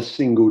didn't run a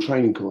single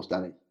training course,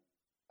 Danny,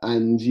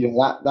 and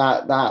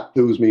that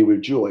fills me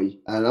with joy.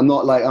 And I'm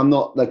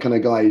not the kind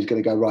of guy who's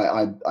going to go, right,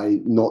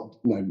 I'm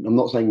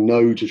not saying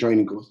no to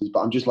training courses, but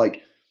I'm just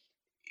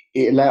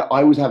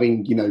I was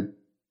having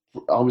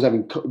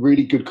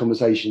really good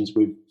conversations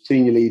with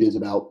senior leaders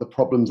about the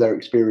problems they're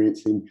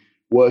experiencing,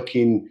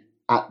 working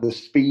at the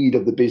speed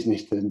of the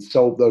business to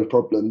solve those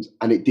problems,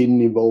 and it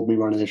didn't involve me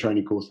running a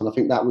training course. And I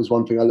think that was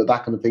one thing I look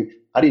back and I think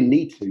I didn't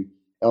need to.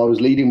 I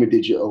was leading with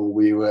digital.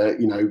 We were,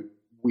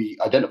 we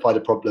identified a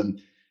problem,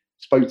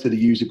 spoke to the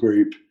user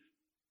group,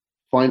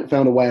 found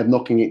a way of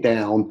knocking it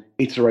down,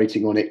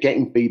 iterating on it,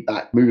 getting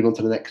feedback, moving on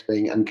to the next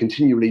thing, and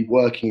continually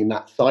working in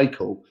that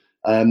cycle.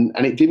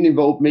 And it didn't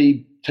involve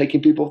me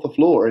taking people off the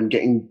floor and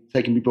taking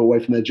people away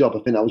from their job. I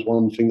think that was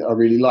one thing that I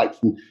really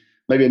liked. And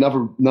maybe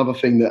another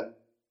thing that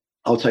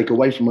I'll take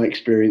away from my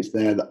experience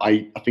there that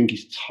I think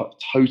is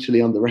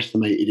totally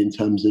underestimated in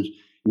terms of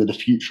the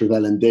future of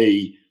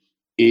L&D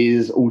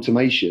is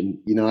automation.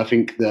 I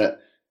think that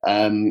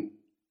I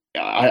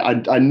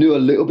knew a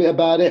little bit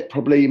about it,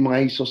 probably in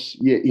my ASOS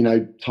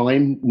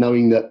time,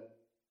 knowing that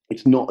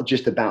it's not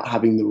just about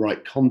having the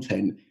right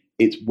content.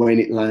 It's when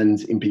it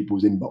lands in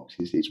people's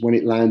inboxes. It's when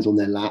it lands on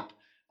their lap,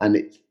 and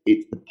it's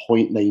the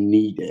point they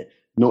need it.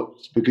 Not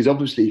because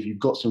obviously if you've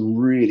got some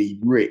really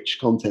rich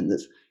content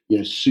that's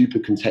super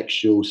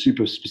contextual,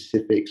 super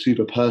specific,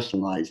 super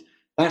personalized,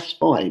 that's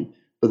fine.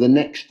 But the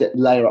next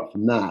layer up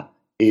from that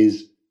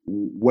is,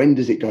 when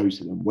does it go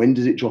to them? When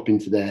does it drop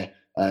into their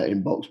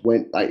inbox?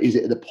 When is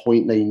it at the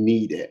point they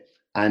need it?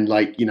 And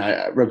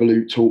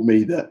Revolut taught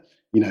me that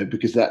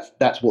because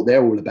that's what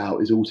they're all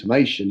about, is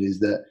automation, is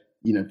that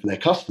for their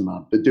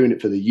customer, but doing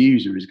it for the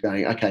user is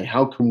going, okay,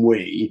 how can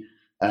we,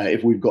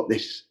 if we've got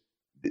this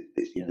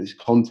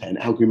content,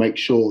 how can we make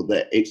sure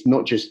that it's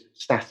not just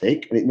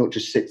static and it not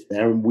just sits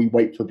there and we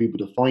wait for people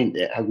to find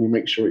it? How can we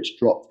make sure it's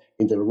dropped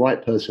into the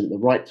right person at the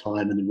right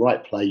time and the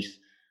right place?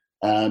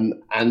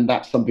 And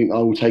that's something I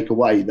will take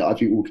away that I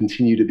think will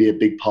continue to be a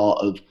big part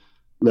of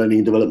learning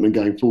and development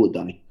going forward,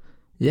 Danny.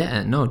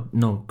 Yeah,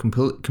 no,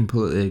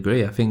 completely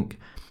agree. I think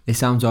it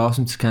sounds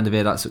awesome to kind of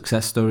hear that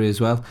success story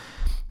as well,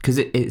 because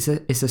it's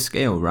a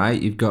scale,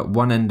 right? You've got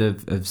one end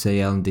of say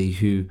L&D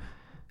who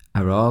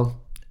are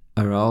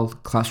all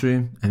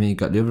classroom, and then you've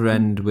got the other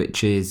end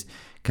which is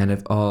kind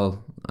of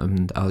all,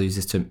 and I'll use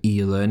this term,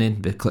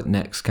 e-learning, the click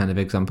next kind of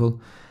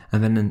example.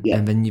 And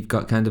then you've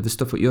got kind of the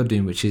stuff that you're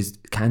doing, which is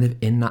kind of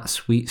in that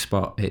sweet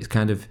spot. It's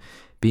kind of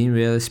being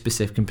really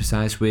specific and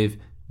precise with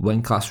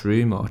when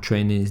classroom or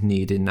training is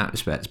needed in that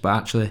respect. But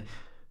actually,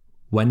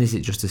 when is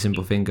it just a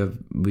simple thing of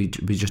we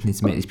just need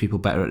to make these people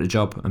better at the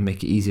job and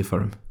make it easier for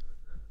them?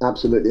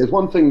 Absolutely. There's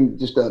one thing,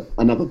 just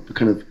another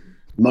kind of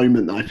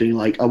moment that I feel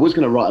like I was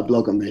going to write a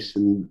blog on this,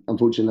 and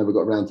unfortunately never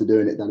got around to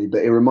doing it, Danny.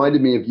 But it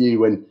reminded me of you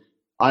when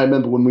I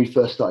remember when we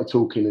first started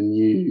talking, and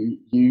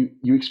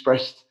you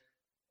expressed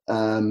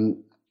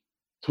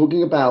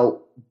talking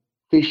about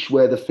fish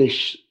where the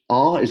fish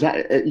are. Is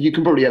that you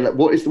can probably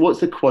what's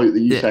the quote that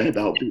you say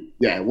about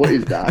what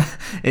is that?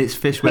 It's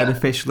fish where the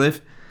fish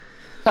live.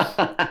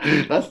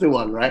 That's the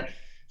one, right?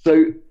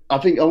 So I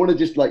think I want to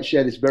just like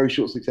share this very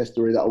short success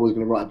story that I was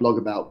going to write a blog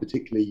about,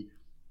 particularly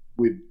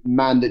with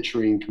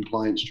mandatory and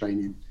compliance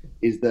training,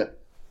 is that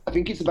I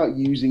think it's about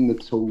using the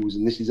tools,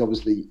 and this is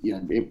obviously,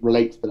 it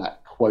relates to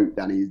that quote,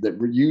 Danny, is that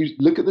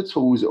look at the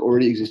tools that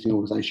already exist in an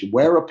organization.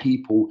 Where are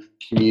people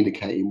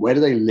communicating? Where do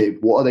they live?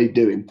 What are they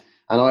doing?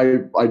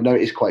 And I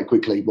noticed quite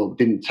quickly,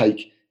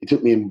 it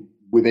took me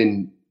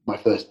within my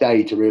first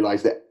day to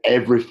realize that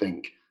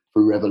everything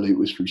through Revolut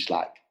was through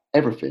Slack.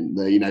 Everything,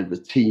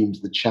 the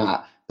Teams, the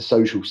chat, the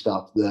social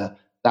stuff,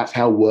 that's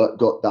how work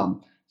got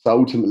done. So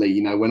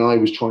ultimately, when I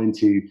was trying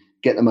to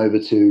get them over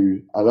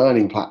to a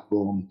learning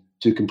platform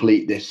to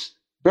complete this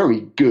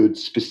very good,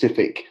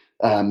 specific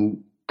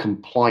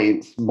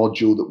compliance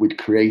module that we'd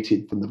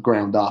created from the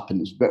ground up,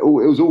 and it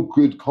was all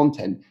good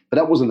content, but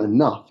that wasn't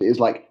enough. It was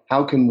like,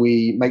 how can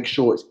we make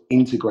sure it's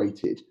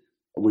integrated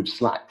with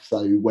Slack?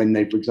 So when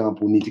they, for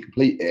example, need to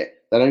complete it,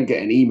 they don't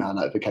get an email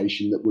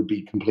notification that would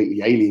be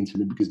completely alien to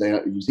them because they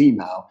don't use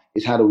email.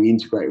 It's how do we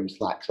integrate it with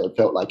Slack? So it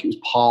felt like it was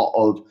part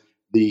of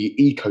the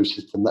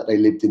ecosystem that they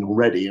lived in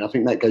already. And I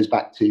think that goes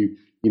back to,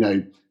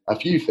 a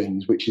few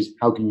things, which is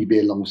how can you be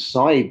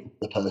alongside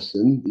the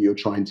person that you're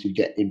trying to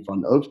get in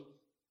front of?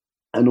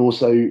 And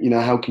also,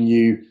 how can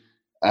you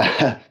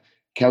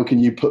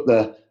put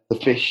the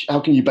fish, how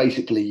can you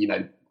basically,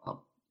 to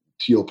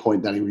your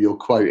point, Danny, with your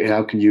quote,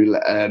 how can you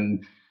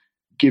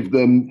give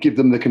them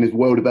the kind of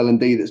world of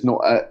L&D that's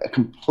not a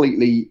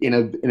completely in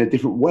a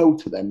different world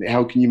to them?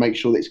 How can you make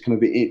sure that it's kind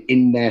of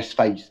in their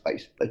space,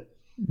 basically?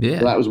 Yeah.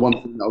 So that was one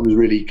thing that was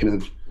really kind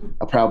of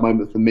a proud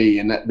moment for me,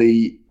 and that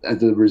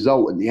as a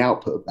result and the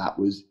output of that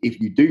was, if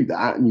you do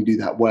that and you do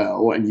that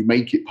well and you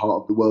make it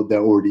part of the world they're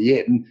already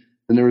in,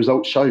 then the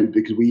results showed,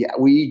 because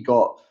we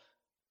got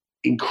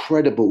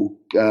incredible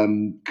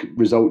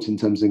results in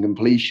terms of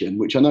completion,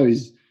 which I know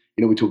is,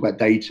 we talk about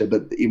data,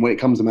 but when it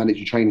comes to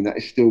mandatory training, that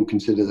is still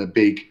considered a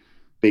big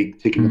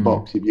tick in the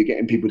box. If you're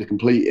getting people to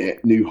complete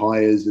it, new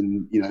hires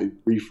and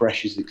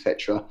refreshes,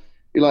 etc.,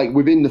 like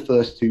within the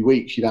first 2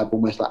 weeks, you'd have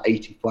almost like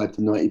 85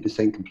 to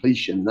 90%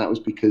 completion. And that was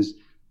because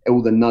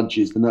all the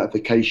nudges, the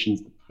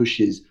notifications, the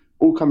pushes,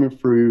 all coming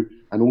through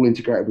and all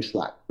integrated with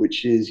Slack,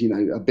 which is,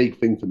 a big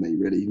thing for me,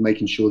 really,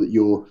 making sure that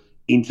you're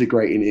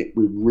integrating it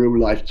with real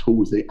life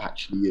tools they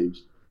actually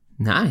use.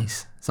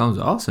 Nice. Sounds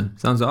awesome.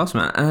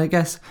 And I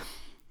guess,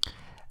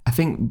 I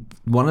think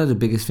one of the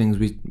biggest things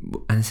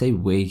I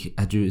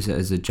do it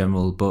as a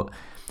general, but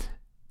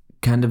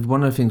kind of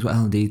one of the things what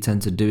L&D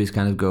tend to do is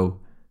kind of go,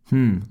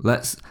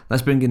 let's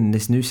bring in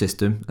this new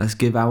system. Let's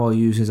give our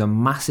users a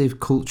massive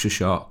culture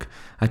shock,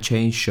 a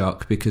change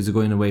shock, because they're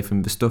going away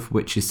from the stuff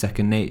which is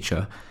second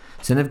nature.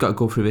 So then they've got to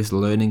go through this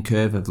learning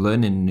curve of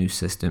learning a new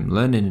system,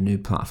 learning a new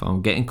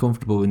platform, getting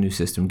comfortable with a new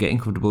system, getting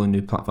comfortable with a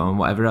new platform, and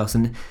whatever else.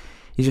 And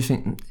you just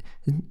think,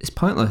 it's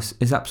pointless.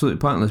 It's absolutely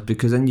pointless,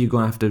 because then you're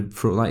going to have to,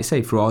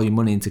 throw all your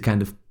money into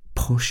kind of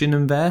pushing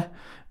them there,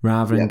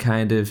 rather than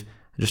kind of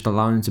just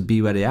allowing them to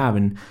be where they are.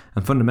 And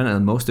fundamentally,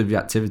 most of your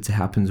activity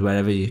happens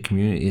wherever your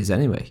community is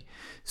anyway.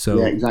 So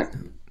yeah,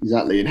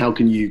 exactly. And how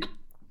can you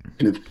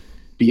kind of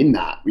be in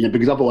that?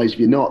 Because otherwise, if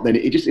you're not, then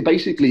it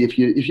basically, if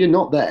you're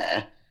not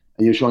there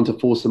and you're trying to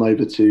force them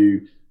over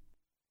to,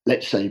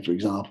 let's say, for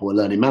example, a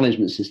learning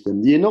management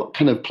system, you're not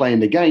kind of playing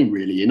the game,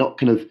 really. You're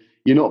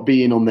not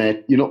being on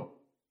their, you're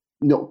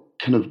not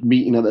kind of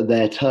meeting at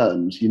their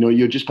terms.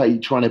 You're just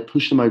trying to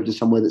push them over to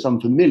somewhere that's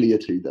unfamiliar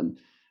to them.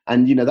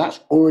 And, that's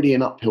already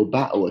an uphill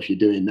battle if you're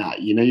doing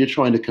that. You're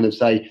trying to kind of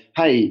say,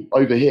 hey,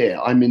 over here,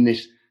 I'm in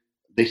this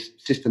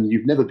system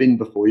you've never been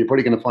before. You're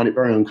probably going to find it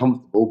very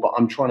uncomfortable, but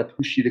I'm trying to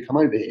push you to come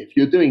over here. If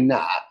you're doing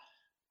that,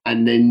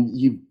 and then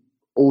you've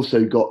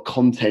also got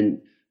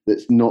content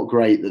that's not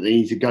great that they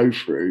need to go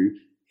through,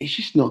 it's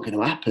just not going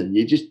to happen.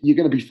 You're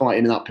going to be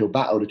fighting an uphill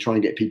battle to try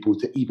and get people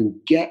to even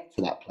get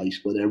to that place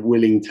where they're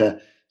willing to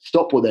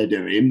stop what they're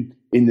doing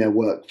in their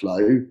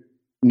workflow,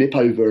 nip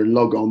over and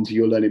log on to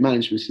your learning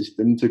management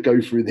system to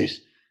go through this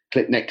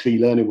Click Next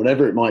e-learning,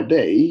 whatever it might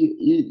be.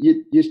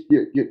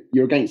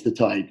 You're against the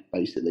tide,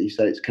 basically.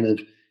 So it's kind of,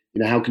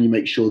 how can you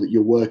make sure that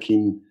you're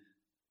working,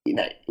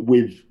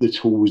 with the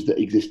tools that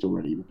exist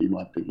already, would be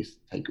my biggest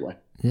takeaway.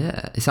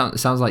 Yeah, it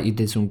sounds like you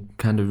did some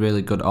kind of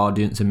really good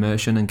audience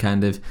immersion and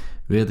kind of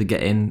really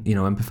get in,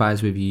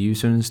 empathize with your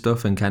user and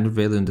stuff, and kind of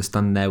really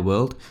understand their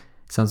world.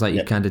 It sounds like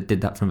you kind of did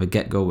that from the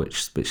get-go,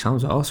 which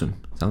sounds awesome.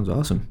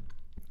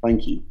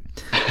 Thank you.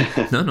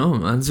 No,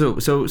 and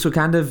so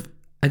kind of,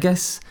 I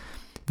guess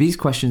these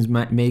questions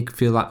may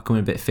feel like coming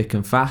a bit thick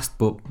and fast,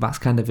 but that's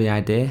kind of the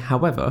idea.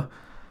 However,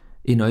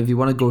 if you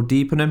want to go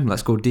deep on them,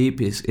 let's go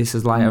deep. It's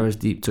as light or as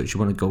deep touch you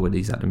want to go with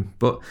these, Adam.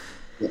 But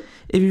Yeah.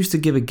 if you used to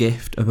give a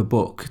gift of a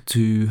book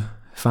to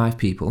 5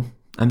 people,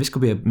 and this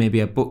could be maybe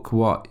a book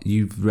what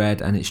you've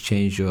read and it's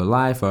changed your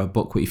life, or a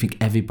book what you think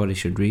everybody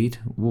should read,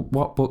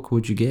 what book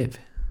would you give?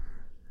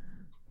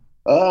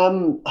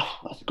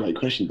 That's a great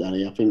question,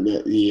 Danny. I think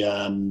that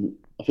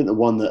I think the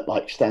one that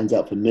like stands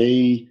out for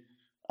me,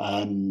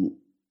 um,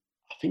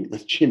 I think the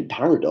chimp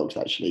paradox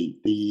actually.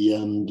 The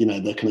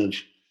kind of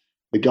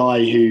the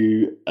guy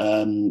who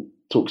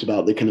talks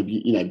about the kind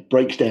of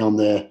breaks down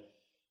the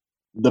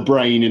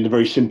brain in a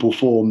very simple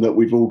form, that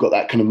we've all got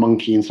that kind of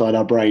monkey inside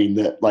our brain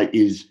that like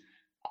is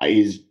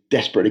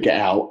desperate to get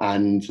out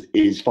and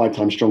is 5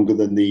 times stronger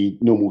than the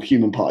normal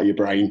human part of your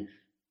brain,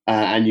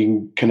 and you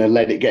can kind of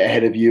let it get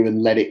ahead of you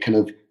and let it kind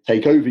of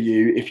take over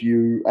you if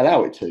you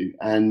allow it to.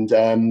 And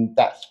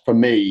that's for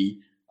me.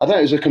 I thought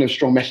it was a kind of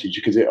strong message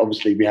because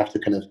obviously we have to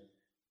kind of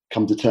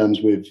come to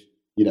terms with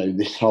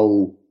this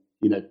whole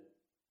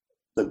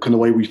the kind of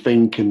way we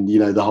think, and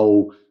the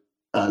whole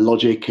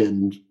logic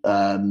and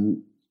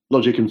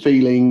logic and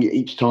feeling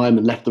each time,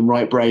 and left and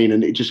right brain.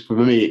 And it just, for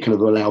me, it kind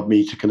of allowed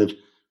me to kind of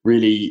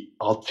really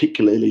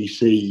articulately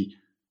see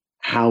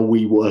how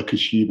we work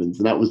as humans.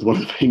 And that was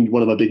one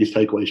of my biggest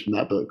takeaways from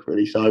that book,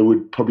 really. So I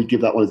would probably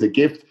give that one as a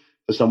gift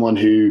for someone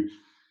who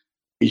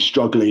is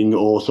struggling,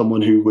 or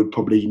someone who would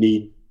probably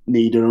need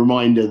a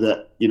reminder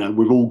that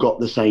we've all got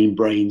the same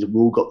brains, and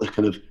we've all got the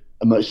kind of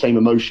same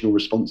emotional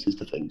responses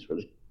to things,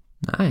 really.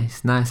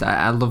 Nice.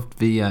 I loved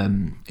the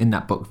in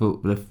that book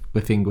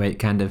the thing where it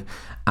kind of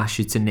asks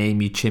you to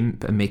name your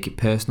chimp and make it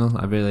personal.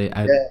 I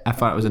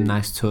thought it was a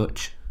nice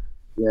touch.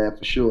 Yeah,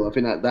 for sure. I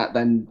think that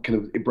then kind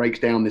of it breaks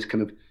down this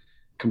kind of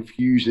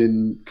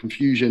confusion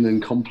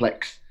and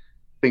complex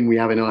thing we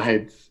have in our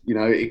heads.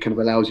 It kind of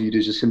allows you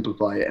to just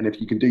simplify it, and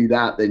if you can do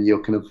that, then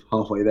you're kind of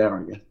halfway there,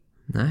 I guess.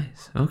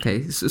 Nice.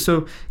 Okay.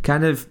 So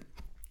kind of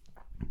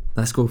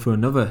let's throw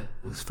another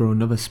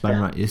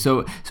span right here.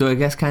 So I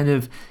guess kind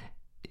of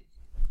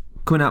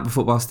coming out of the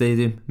football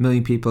stadium, a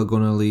million people are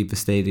going to leave the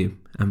stadium,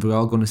 and we're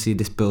all going to see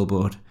this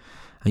billboard.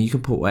 And you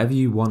can put whatever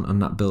you want on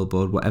that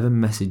billboard, whatever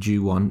message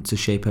you want to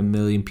shape a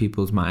million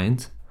people's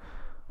minds.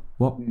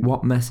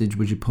 What message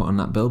would you put on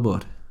that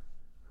billboard?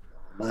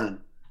 Man,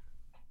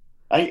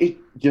 you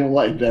know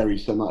what? It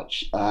varies so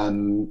much. I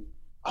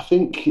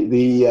think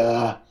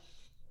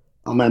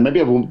oh man,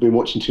 maybe I've been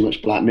watching too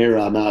much Black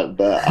Mirror now,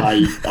 but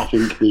I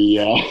think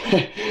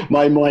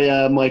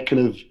my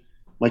kind of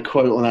my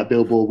quote on that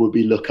billboard would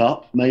be "Look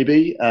up."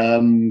 Maybe. I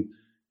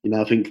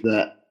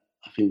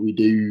think we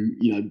do.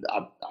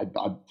 I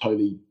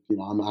totally.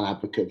 I'm an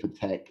advocate for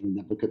tech and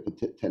advocate for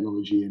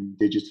technology and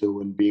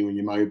digital and being on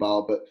your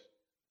mobile, but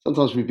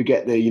sometimes we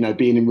forget that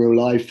being in real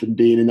life and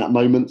being in that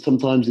moment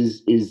sometimes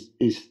is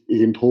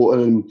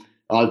important.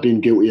 And I've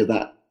been guilty of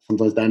that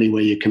sometimes, Danny,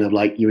 where you're kind of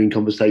like you're in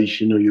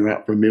conversation or you're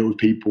out for a meal with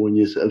people and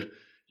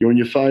you're on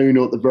your phone,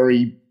 or at the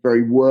very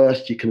very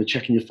worst you're kind of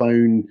checking your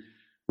phone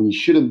when you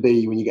shouldn't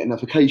be, when you get a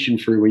notification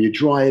through, when you're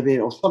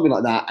driving or something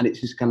like that. And it's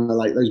just kind of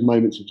like those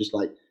moments of just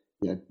like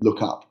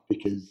look up,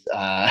 because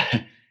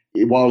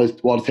while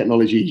the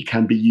technology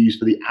can be used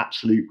for the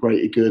absolute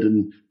greater good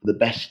and for the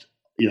best,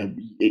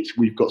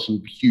 we've got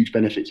some huge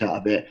benefits out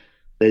of it.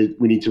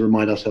 We need to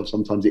remind ourselves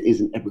sometimes it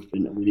isn't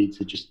everything, and we need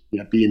to just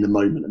be in the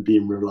moment and be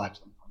in real life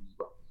sometimes as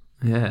well.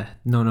 Yeah,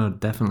 no,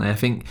 definitely. I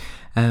think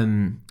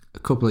a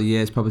couple of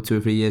years, probably 2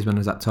 or 3 years, when I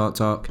was at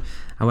Talk,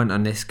 I went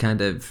on this kind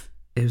of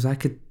it was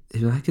like a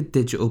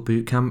digital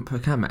boot camp. I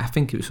can't remember. I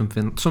think it was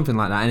something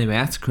like that. Anyway, I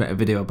had to create a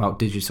video about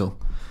digital,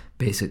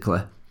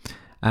 basically,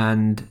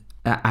 and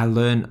I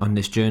learned on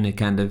this journey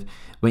kind of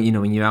when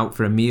you're out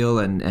for a meal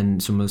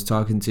and someone's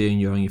talking to you and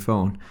you're on your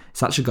phone,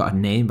 it's actually got a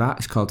name back.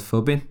 It's called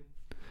phubbing.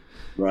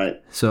 Right.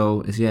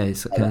 So it's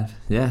kind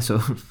of so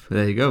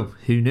there you go.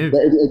 Who knew?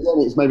 But again,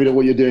 it's maybe that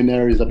what you're doing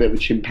there is a bit of a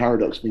chimp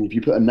paradox thing. If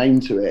you put a name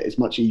to it, it's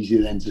much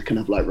easier then to kind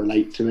of like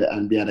relate to it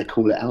and be able to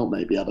call it out.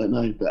 Maybe, I don't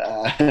know, but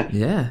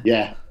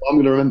yeah, I'm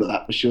going to remember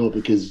that for sure,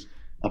 because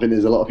I think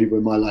there's a lot of people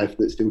in my life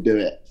that still do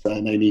it, so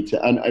they need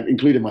to, and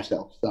including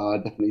myself. So I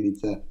definitely need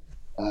to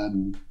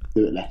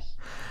do it less.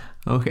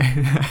 Okay.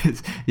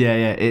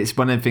 yeah. It's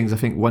one of the things I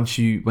think once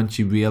you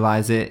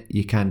realise it,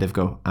 you kind of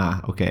go,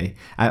 okay.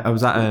 I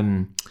was at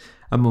a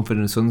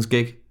Mumford & Sons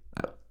gig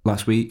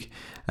last week,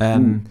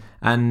 and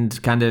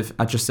kind of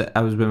I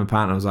was with my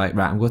partner. I was like,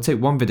 right, I'm going to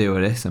take one video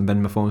of this, and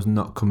then my phone's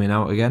not coming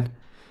out again.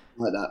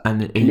 Like that.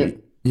 And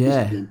it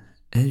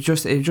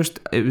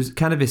was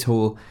kind of this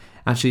whole.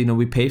 Actually,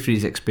 we pay for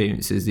these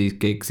experiences, these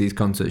gigs, these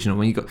concerts.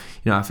 When you go,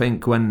 I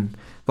think when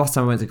last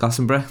time I went to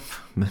Glastonbury,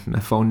 my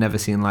phone never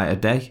seen light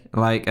of day.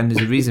 And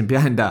there's a reason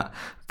behind that.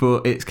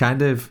 But it's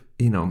kind of,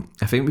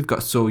 I think we've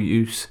got so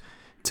used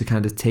to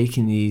kind of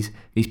taking these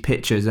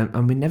pictures,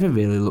 and we never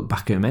really look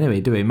back at them anyway,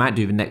 do we? We might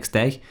do the next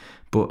day,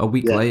 but a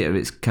week later,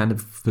 it's kind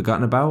of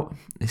forgotten about.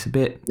 It's a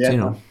bit,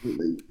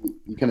 absolutely.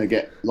 You kind of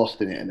get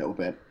lost in it a little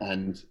bit,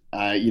 and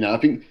I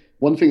think.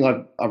 One thing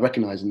I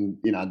recognise, and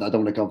I don't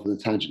want to go off on the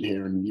tangent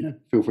here, and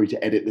feel free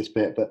to edit this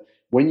bit, but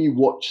when you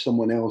watch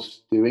someone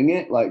else doing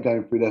it, like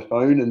going through their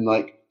phone and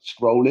like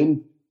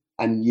scrolling,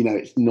 and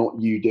it's not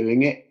you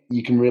doing it,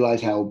 you can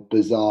realize how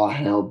bizarre,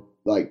 how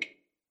like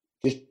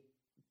just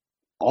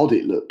odd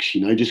it looks,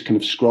 just kind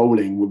of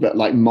scrolling with that,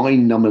 like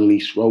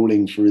mind-numbingly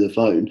scrolling through the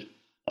phone.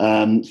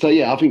 So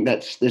yeah, I think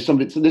there's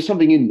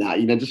something in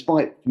that,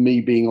 despite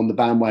me being on the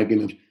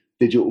bandwagon of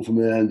digital from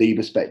an L&D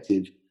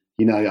perspective,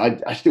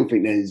 I still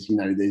think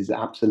there's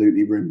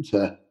absolutely room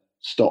to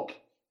stop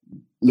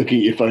looking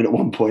at your phone at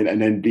one point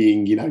and then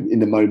being, in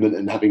the moment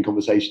and having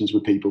conversations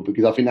with people,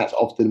 because I think that's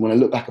often, when I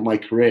look back at my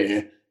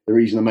career, the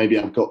reason maybe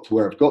I've got to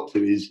where I've got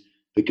to is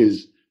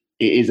because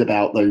it is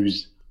about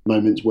those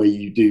moments where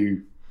you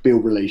do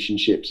build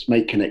relationships,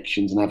 make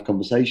connections, and have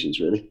conversations,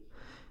 really.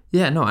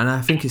 Yeah, no, and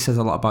I think it says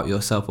a lot about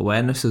your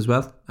self-awareness as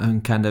well,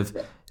 and kind of,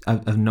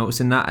 I've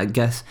noticing that, I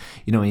guess,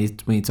 when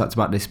you talked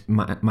about this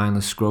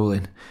mindless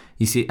scrolling,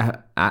 you see,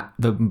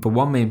 the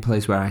one main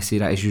place where I see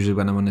that is usually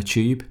when I'm on a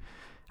tube,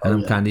 and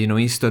I'm kind of,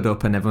 you stood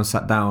up and everyone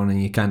sat down,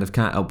 and you kind of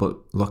can't help but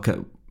look at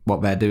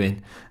what they're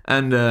doing,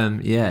 and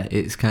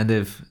it's kind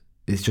of,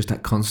 it's just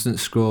that constant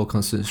scroll,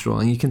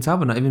 and you can tell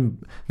they're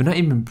not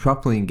even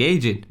properly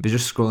engaging. They're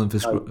just scrolling for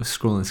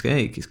scrolling's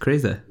sake. It's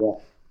crazy. Yeah,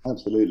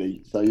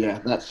 absolutely. So yeah,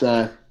 that's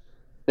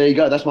there you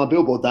go. That's my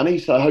billboard, Danny.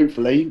 So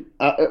hopefully,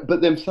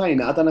 but them saying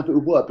that, I don't know if it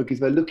would work, because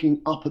they're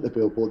looking up at the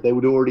billboard. They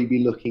would already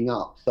be looking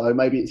up. So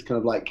maybe it's kind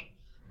of like,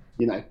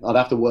 I'd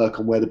have to work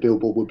on where the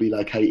billboard would be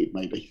located,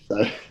 maybe.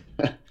 So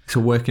it's a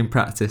work in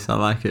practice. I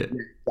like it.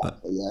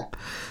 Exactly, yeah.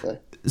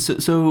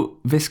 So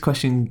this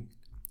question,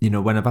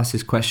 when I've asked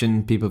this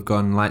question, people have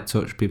gone light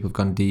touch, people have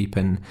gone deep,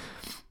 and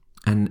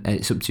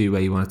it's up to you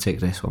where you want to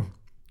take this one.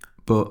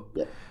 But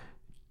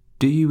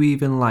do you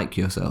even like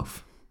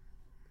yourself?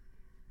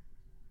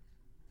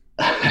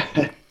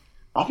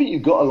 I think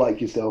you've got to like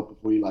yourself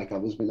before you like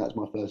others. I mean, that's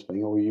my first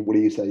thing. Or what do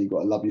you say? You've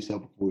got to love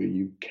yourself before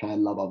you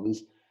can love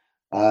others.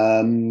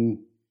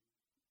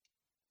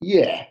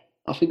 Yeah,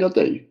 I think I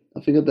do. I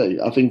think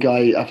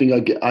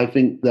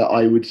that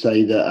I would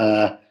say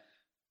that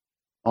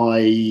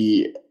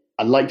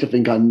I'd like to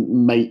think I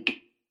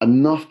make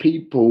enough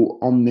people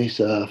on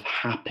this earth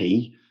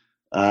happy,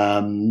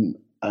 and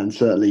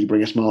certainly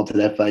bring a smile to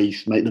their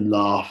face, make them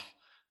laugh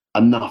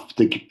enough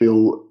to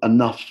feel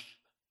enough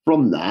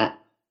from that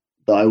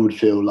I would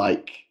feel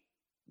like,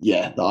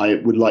 that I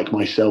would like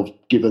myself,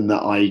 given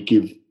that I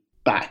give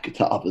back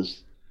to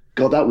others.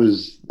 God, that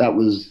was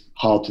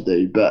hard to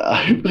do, but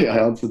hopefully I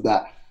answered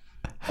that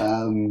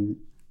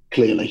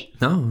clearly.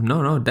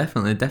 No,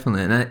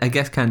 definitely. And I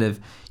guess kind of,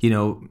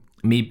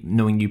 me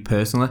knowing you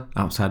personally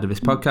outside of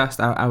this podcast,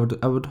 I would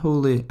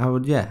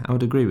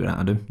agree with that,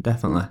 Adam.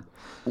 Definitely.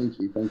 Thank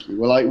you.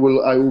 Well, I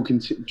will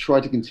try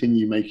to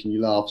continue making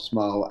you laugh,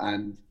 smile,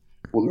 and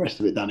all the rest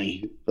of it,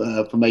 Danny,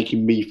 for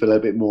making me feel a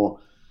bit more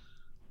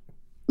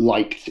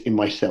liked in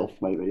myself,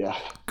 maybe. Yeah.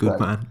 Good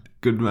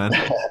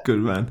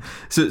man.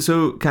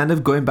 So kind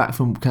of going back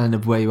from kind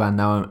of where you are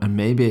now, and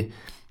maybe,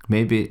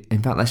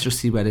 in fact, let's just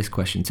see where this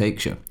question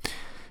takes you.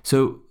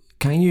 So,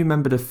 can you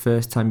remember the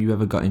first time you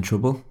ever got in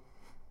trouble?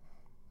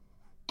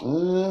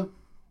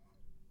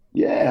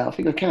 Yeah, I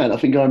think I can. I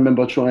think I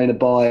remember trying to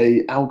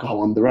buy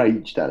alcohol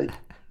underage, Danny.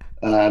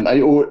 Do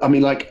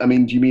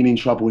you mean in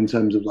trouble in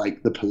terms of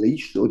like the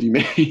police, or do you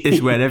mean?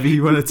 It's wherever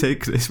you want to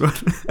take this one.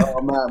 Oh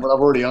man, well I've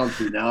already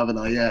answered now, haven't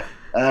I? Yeah.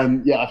 I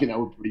think that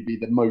would probably be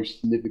the most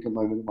significant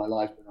moment of my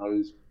life, when I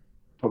was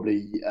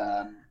probably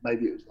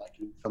maybe it was like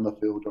in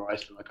Summerfield or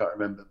Iceland, I can't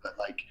remember, but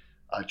like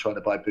I tried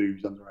to buy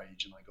booze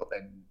underage, and I got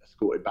then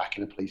escorted back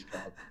in a police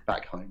car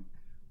back home.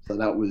 So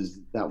that was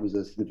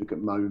a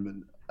significant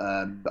moment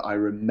that I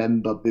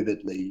remember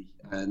vividly.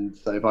 And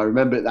so if I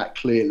remember it that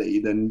clearly,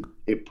 then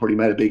it probably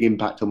made a big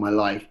impact on my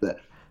life, that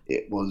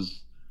it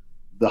was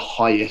the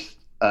highest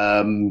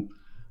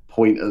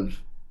point of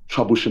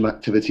troublesome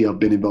activity I've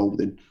been involved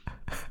in.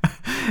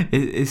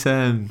 It's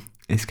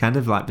kind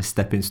of like the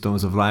stepping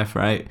stones of life,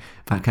 right?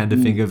 That kind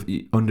of thing of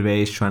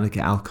underage trying to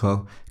get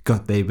alcohol.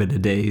 God, they were the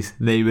days.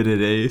 Yeah,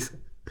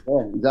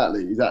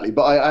 exactly.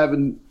 But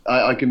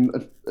I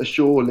can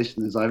assure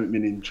listeners I haven't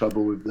been in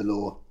trouble with the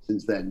law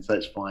since then, so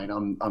it's fine.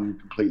 I'm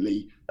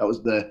completely. That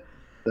was the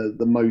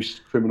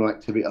most criminal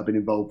activity I've been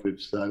involved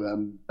with,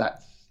 so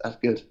that's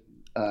good.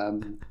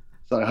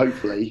 So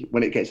hopefully,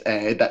 when it gets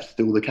aired, that's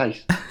still the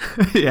case.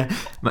 Yeah,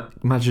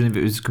 imagine if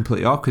it was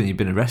completely awkward and you'd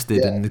been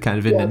arrested and kind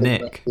of in the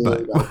nick.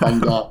 But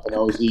banged up, and I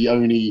was the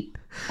only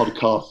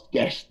podcast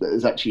guest that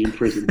is actually in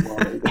prison.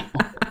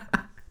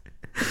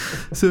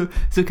 So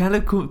kind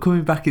of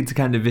coming back into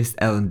kind of this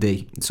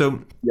L&D.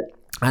 So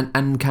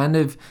and kind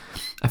of,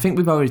 I think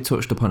we've already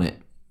touched upon it,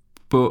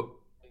 but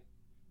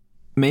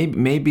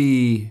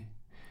maybe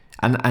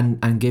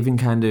and given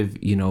kind of,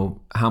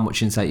 how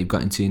much insight you've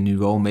got into your new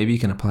role, maybe you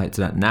can apply it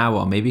to that now,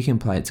 or maybe you can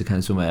apply it to kind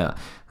of somewhere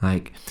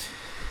like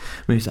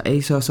maybe it's like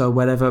ASOS or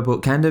whatever.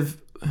 But kind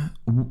of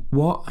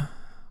what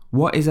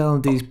is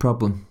L&D's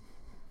problem?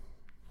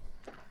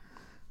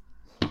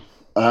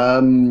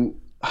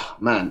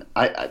 Man,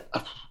 I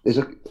there's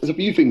a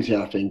few things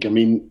here. I think. I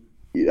mean,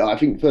 I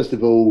think first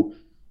of all,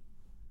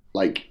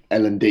 like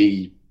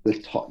L&D, the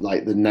top,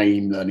 like the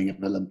name learning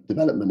and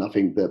development. I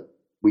think that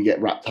we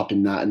get wrapped up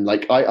in that. And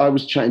like I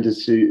was chatting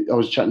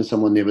to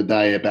someone the other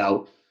day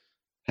about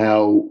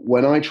how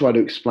when I try to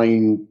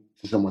explain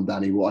to someone,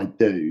 Danny, what I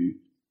do,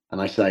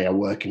 and I say I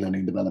work in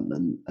learning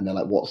development, and they're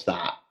like, "What's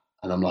that?"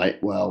 And I'm like,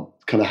 "Well,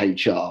 it's kind of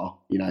HR,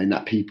 in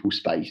that people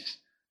space."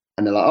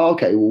 And they're like, "Oh,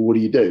 okay. Well, what do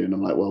you do?" And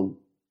I'm like, "Well,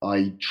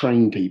 I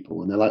train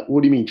people." And they're like,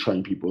 "What do you mean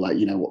train people? Like,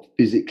 what,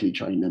 physically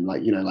train them?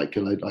 Like,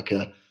 like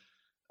a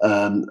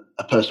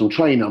personal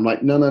trainer?" I'm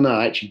like, no,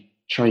 I actually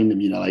train them.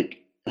 Like,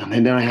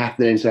 and then I have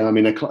to then say I'm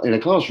in a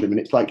classroom, and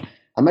it's like,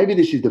 and maybe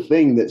this is the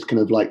thing that's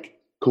kind of like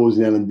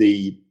causing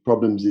L&D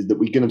problems, is that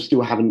we kind of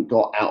still haven't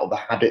got out of the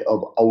habit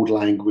of old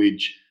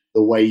language,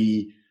 the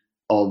way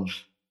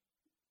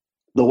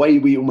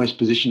we almost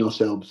position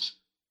ourselves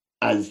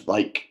as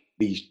like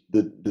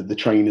the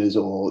trainers,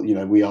 or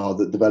we are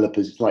the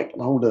developers. It's like,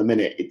 hold on a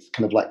minute, it's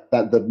kind of like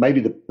that.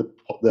 Maybe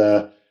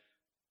the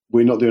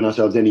we're not doing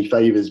ourselves any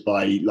favors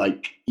by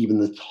like even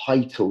the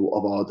title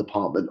of our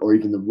department, or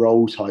even the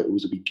role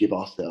titles that we give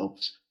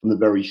ourselves from the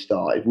very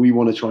start. If we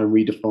want to try and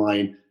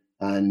redefine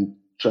and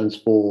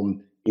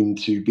transform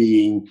into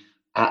being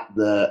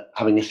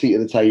having a seat at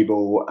the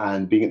table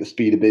and being at the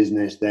speed of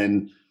business,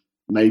 then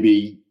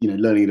maybe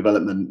learning and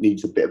development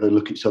needs a bit of a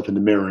look at itself in the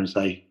mirror and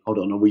say, hold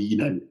on, do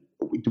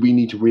we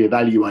need to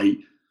reevaluate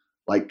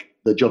like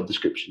the job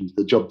descriptions,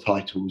 the job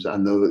titles,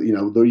 and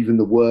even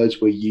the words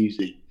we're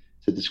using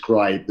to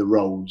describe the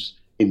roles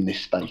in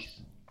this space?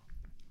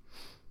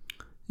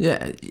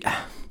 Yeah.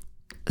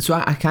 So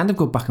I kind of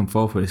go back and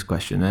forth with this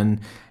question, and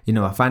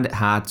I find it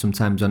hard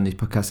sometimes on these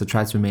podcasts. I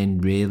try to remain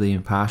really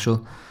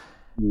impartial,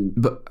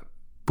 but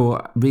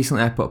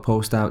recently I put a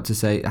post out to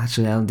say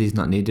actually L&D is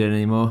not needed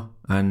anymore,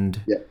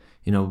 and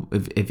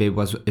if he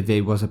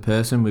was a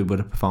person, we would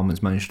have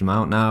performance managed him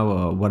out now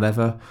or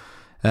whatever.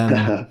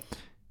 And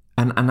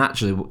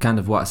actually, kind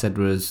of what I said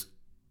was,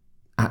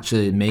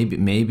 actually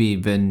maybe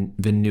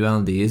the new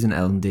L&D isn't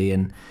L&D,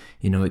 and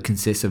it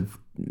consists of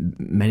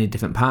many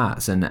different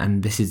parts,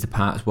 and this is the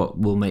parts what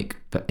will make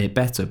it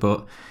better.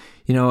 But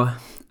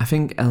I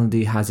think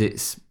L&D has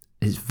its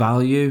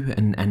value,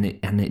 and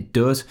it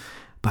does,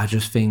 but I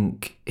just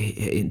think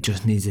it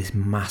just needs this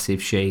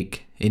massive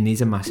shake. It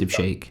needs a massive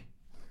shake.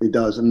 It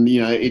does, and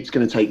it's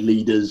going to take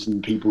leaders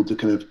and people to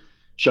kind of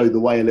show the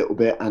way a little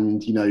bit,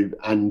 and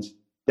and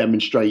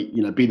demonstrate,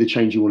 be the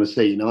change you want to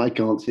see. I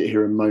can't sit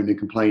here and moan and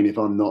complain if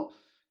I'm not,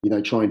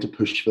 trying to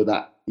push for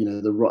that,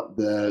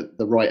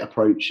 the right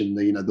approach, and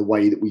the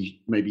way that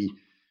we maybe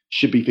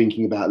should be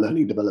thinking about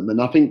learning development.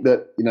 I think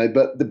that,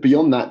 but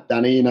beyond that,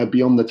 Danny,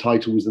 beyond the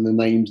titles and the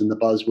names and the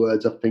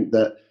buzzwords,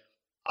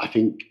 I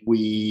think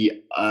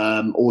we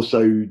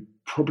also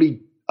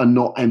probably are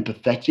not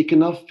empathetic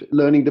enough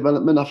learning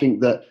development. I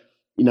think that,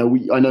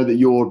 I know that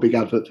you're a big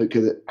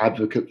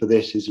advocate for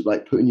this, is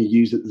like putting your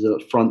users at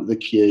the front of the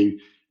queue,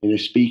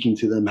 speaking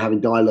to them,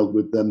 having dialogue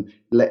with them,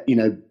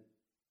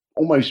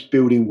 almost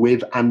building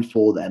with and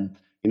for them.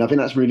 I think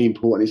that's really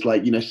important. It's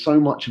like, so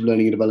much of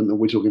learning and development,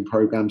 we're talking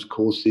programs,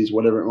 courses,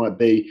 whatever it might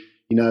be,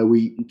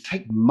 we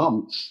take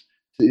months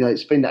to,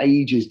 spend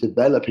ages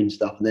developing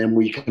stuff. And then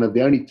we kind of,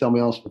 the only time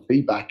we ask for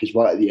feedback is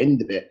right at the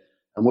end of it.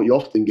 And what you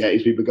often get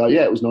is people go,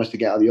 yeah, it was nice to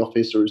get out of the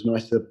office, or it was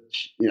nice to,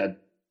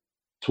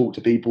 talk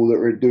to people that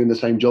are doing the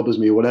same job as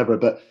me or whatever.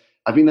 But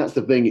I think that's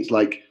the thing. It's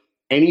like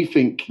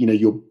anything,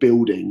 you're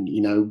building,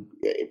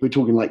 if we're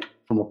talking like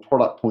from a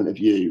product point of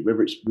view,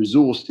 whether it's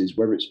resources,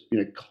 whether it's,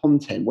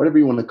 content, whatever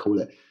you want to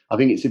call it. I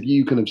think it's if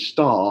you kind of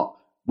start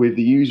with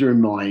the user in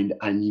mind,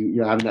 and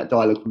you're having that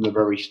dialogue from the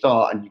very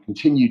start, and you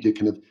continue to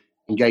kind of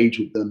engage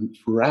with them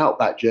throughout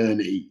that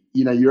journey,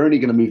 you're only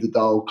going to move the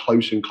dial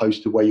closer and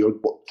closer to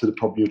the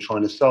problem you're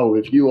trying to solve.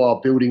 If you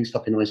are building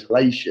stuff in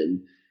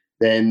isolation,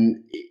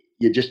 then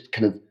you're just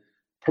kind of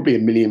probably a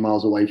million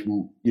miles away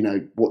from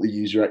what the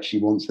user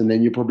actually wants, and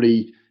then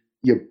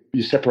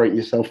you're separating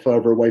yourself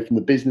further away from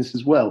the business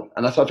as well.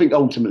 And that's, I think,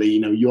 ultimately,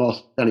 you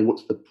ask Danny,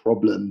 what's the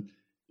problem?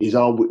 Is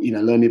our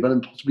learning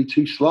development possibly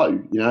too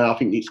slow? I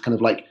think it's kind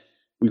of like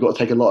we've got to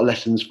take a lot of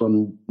lessons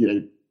from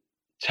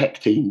tech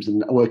teams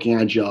and working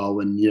agile,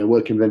 and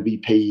working with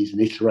MVPs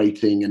and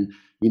iterating, and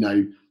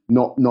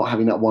not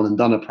having that one and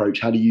done approach.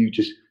 How do you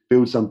just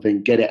build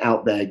something, get it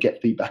out there,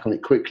 get feedback on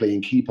it quickly,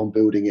 and keep on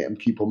building it and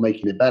keep on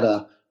making it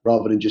better,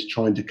 rather than just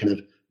trying to kind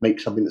of make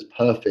something that's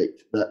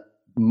perfect that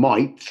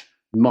might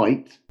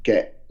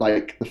get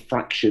like the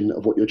fraction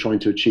of what you're trying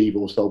to achieve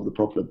or solve the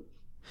problem.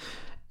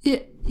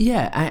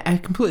 I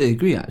completely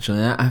agree,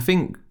 actually. I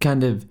think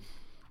kind of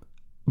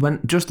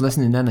when just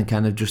listening in and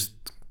kind of just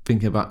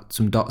thinking about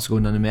some dots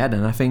going on in my head,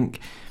 and I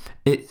think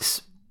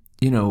it's,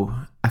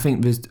 I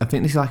think this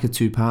is like a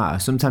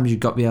two-parter. Sometimes you've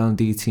got the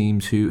L&D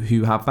teams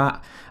who have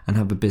that and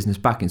have a business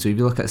backing. So if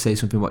you look at, say,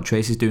 something what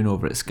Tracy's doing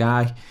over at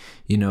Sky,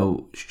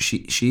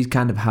 she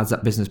kind of has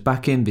that business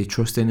backing. They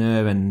trust in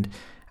her,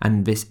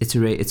 and this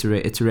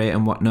iterate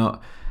and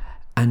whatnot.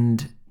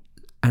 And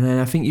then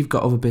I think you've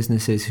got other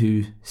businesses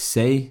who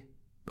say,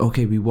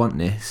 okay, we want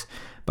this,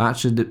 but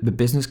actually the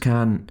business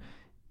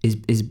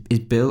is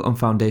built on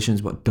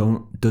foundations what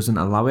doesn't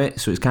allow it.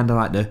 So it's kind of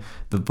like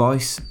the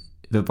voice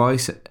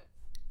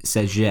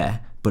says yeah,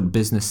 but the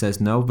business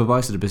says no. The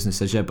voice of the business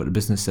says yeah, but the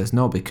business says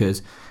no,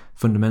 because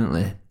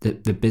fundamentally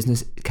the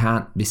business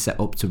can't be set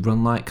up to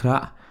run like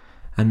that.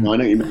 And no, I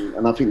know what you mean,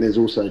 and I think there's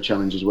also a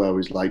challenge as well.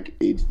 Is like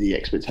it's the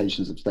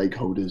expectations of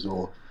stakeholders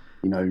or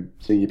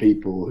senior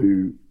people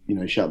who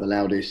shout the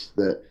loudest.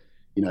 That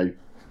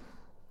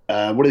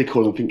what do they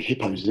call them? I think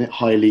hippos, isn't it?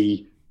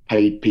 Highly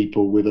paid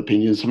people with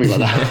opinions, something like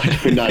that. I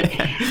don't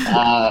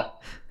know.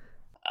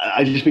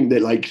 I just think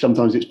that like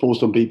sometimes it's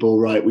forced on people.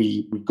 Right,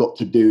 we've got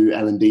to do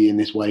L&D in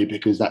this way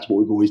because that's what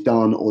we've always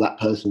done, or that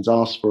person's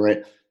asked for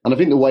it. And I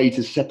think the way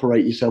to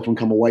separate yourself and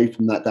come away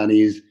from that,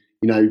 Danny, is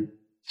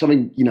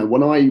something.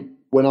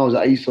 When I was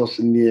at ASOS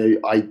and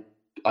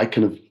I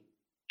kind of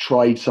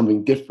tried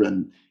something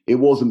different. It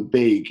wasn't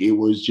big. It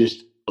was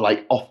just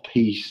like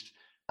off-piste,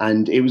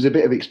 and it was a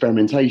bit of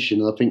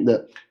experimentation. And I think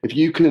that if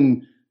you've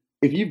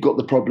got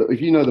the problem, if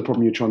you know the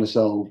problem you're trying to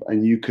solve,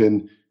 and you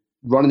can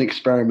run an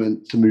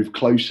experiment to move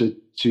closer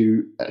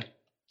to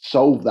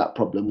solve that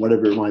problem,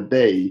 whatever it might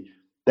be,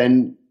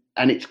 then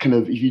it's kind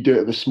of, if you do it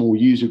with a small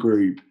user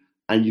group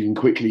and you can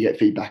quickly get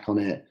feedback on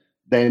it,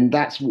 then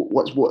that's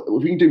what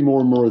if you can do more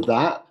and more of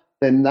that,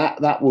 then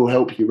that will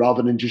help you,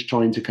 rather than just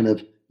trying to kind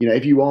of,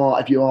 if you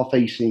are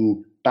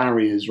facing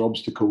barriers or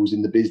obstacles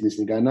in the business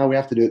and go, no, we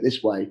have to do it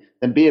this way,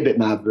 then be a bit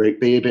maverick,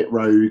 be a bit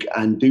rogue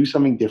and do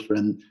something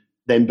different,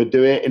 but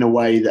do it in a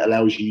way that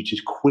allows you to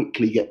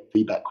quickly get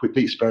feedback,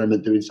 quickly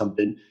experiment doing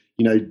something.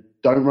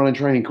 Don't run a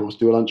training course,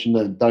 do a lunch and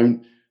learn.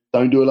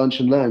 Don't do a lunch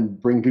and learn,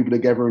 bring people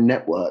together and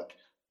network.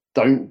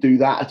 Don't do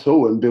that at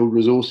all and build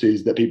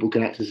resources that people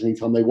can access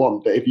anytime they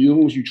want. But as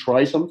long as you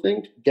try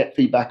something, get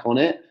feedback on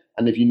it,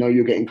 and if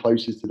you're getting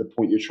closer to the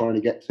point you're trying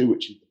to get to,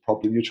 which is the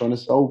problem you're trying to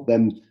solve,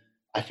 then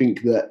I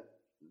think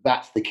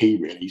that's the key,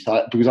 really.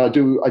 So, because I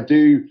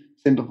do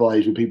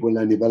sympathise with people in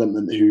learning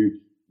development who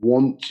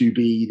want to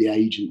be the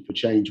agent for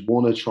change,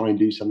 want to try and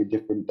do something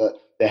different, but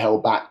they're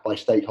held back by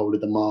stakeholder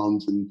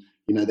demands, and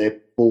they're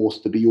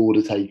forced to be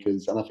order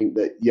takers. And I think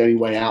that the only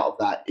way out of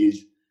that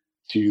is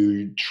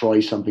to try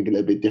something a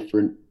little bit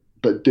different,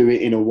 but do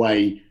it in a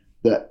way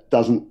that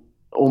doesn't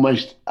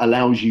almost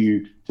allows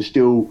you to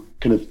still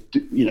kind of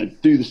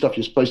do the stuff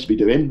you're supposed to be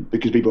doing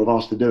because people have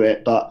asked to do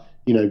it, but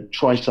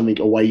try something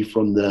away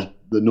from the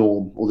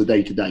norm or the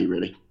day-to-day,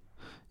 really.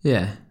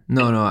 Yeah,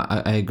 no,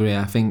 I agree.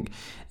 I think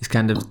it's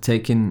kind of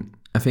taking,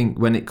 I think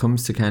when it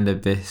comes to kind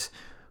of this,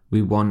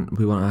 we want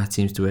our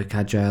teams to work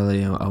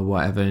agilely or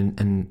whatever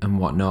and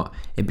whatnot,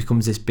 it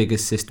becomes this bigger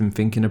system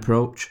thinking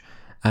approach,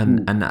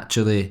 and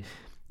actually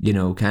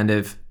kind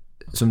of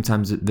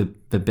sometimes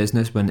the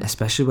business,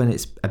 especially when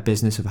it's a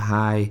business of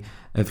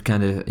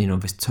kind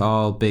of this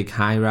tall big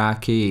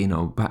hierarchy,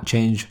 that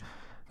change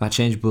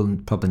will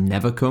probably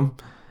never come.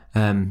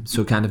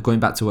 So kind of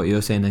going back to what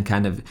you're saying and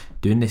kind of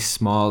doing this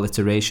small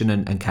iteration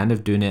and kind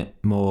of doing it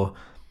more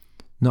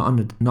not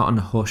on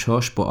a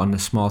hush but on a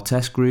small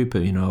test group,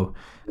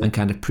 and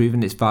kind of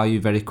proving its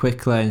value very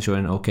quickly and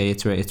showing, okay,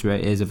 iterate,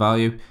 here's a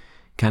value.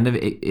 Kind of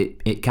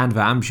it kind of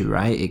arms you,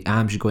 right? It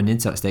arms you going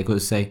into that stakeholder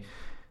to say,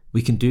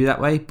 we can do that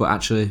way, but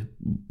actually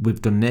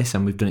we've done this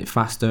and we've done it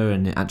faster,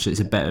 and it's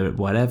a better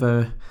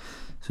whatever.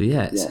 So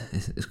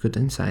it's good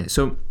insight.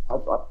 So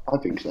I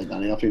think so,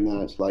 Danny. I think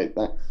that's like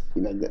that.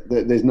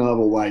 There's no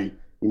other way.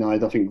 I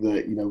think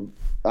that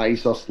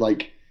ASOS,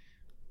 like,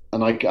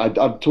 and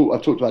I've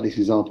talked about this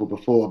example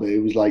before, but it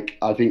was like,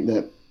 I think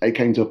that it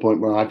came to a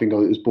point where I think it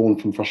was born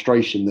from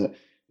frustration that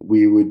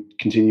we would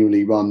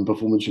continually run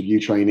performance review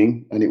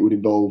training, and it would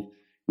involve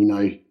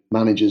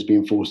managers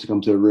being forced to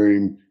come to a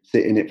room,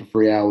 sit in it for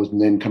 3 hours,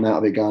 and then come out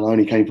of it going, I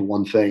only came for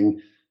one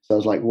thing. So I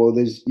was like, well,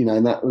 there's,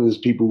 and that was,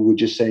 people would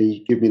just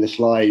say, give me the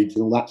slides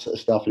and all that sort of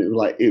stuff. And it was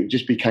like, it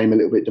just became a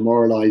little bit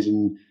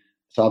demoralizing.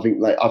 So I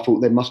think, like, I thought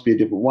there must be a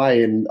different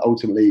way. And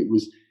ultimately it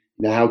was,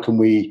 how can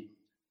we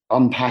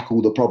unpack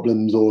all the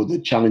problems or the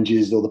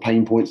challenges or the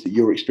pain points that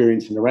you're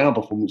experiencing around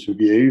performance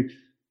review,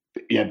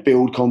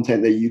 build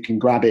content that you can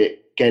grab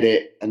it, get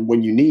it, and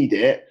when you need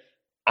it.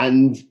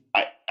 And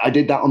I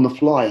did that on the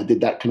fly. I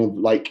did that kind of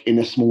like in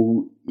a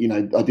small,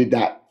 I did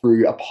that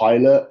through a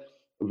pilot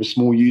of a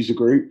small user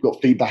group,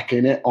 got feedback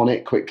on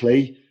it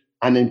quickly,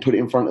 and then put it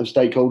in front of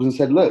stakeholders and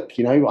said, look,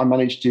 I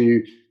managed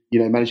to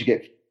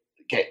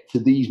get to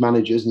these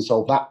managers and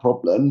solve that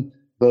problem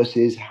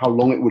versus how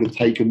long it would have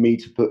taken me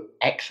to put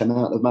X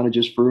amount of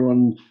managers through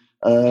on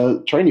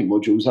training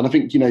modules. And I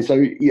think,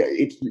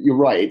 you're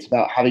right. It's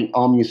about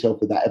arming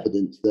yourself with that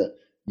evidence that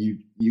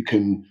you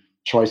can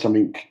try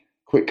something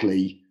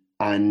quickly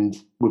and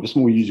with a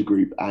small user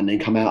group, and then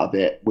come out of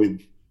it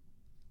with,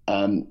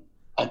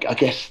 I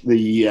guess,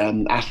 the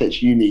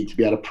assets you need to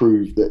be able to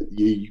prove that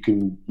you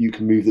can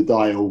move the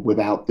dial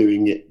without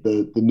doing it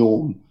the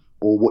norm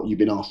or what you've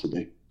been asked to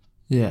do.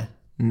 Yeah,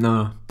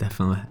 no,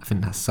 definitely. I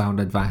think that's sound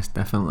advice,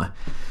 definitely.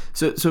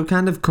 So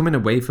kind of coming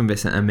away from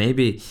this, and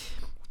maybe,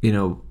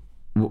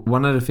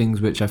 one of the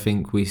things which I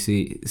think we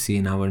see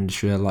in our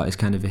industry a lot is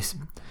kind of this,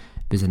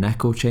 there's an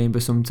echo chamber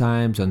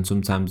sometimes, and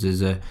sometimes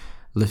there's a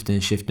lifting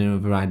and shifting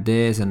over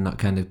ideas and not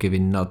kind of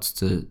giving nods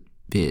to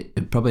be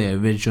probably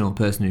an original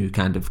person who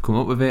kind of come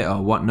up with it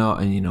or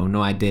whatnot, and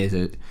no ideas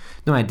are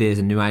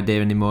a new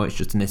idea anymore. It's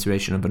just an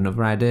iteration of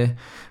another idea.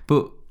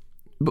 But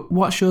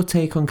what's your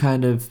take on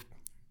kind of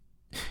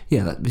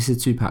this is a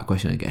two-part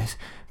question, I guess.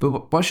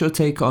 But what's your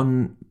take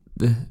on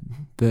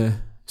the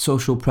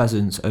social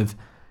presence of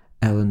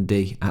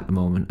L&D at the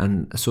moment,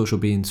 and social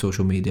being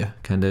social media?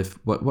 Kind of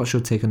what's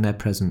your take on their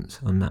presence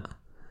on that?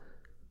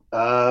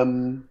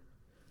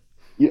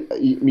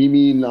 You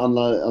mean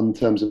on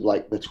terms of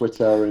like the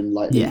Twitter and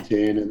like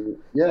LinkedIn and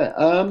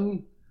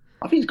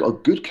I think it's got a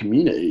good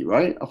community,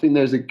 right? I think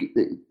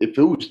it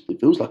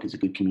feels like it's a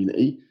good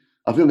community.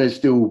 I think there's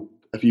still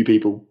a few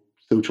people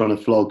still trying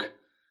to flog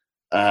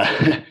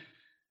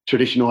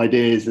traditional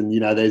ideas, and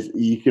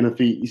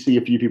you see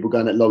a few people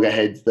going at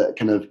loggerheads that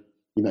kind of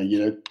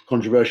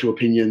controversial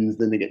opinions,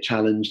 then they get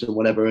challenged and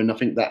whatever, and I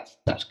think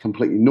that's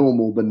completely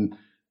normal.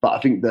 But I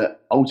think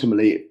that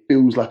ultimately it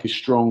feels like a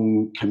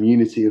strong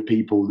community of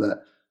people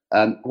that.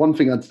 One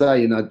thing I'd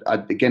say, and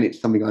again,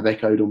 it's something I've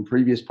echoed on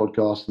previous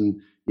podcasts,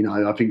 and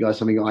I think that's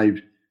something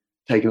I've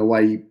taken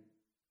away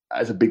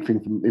as a big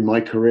thing in my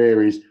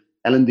career is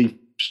L&D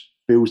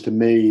feels to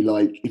me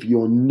like if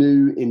you're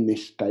new in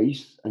this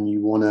space and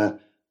you want to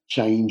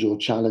change or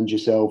challenge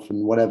yourself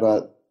and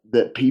whatever,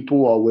 that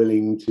people are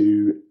willing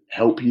to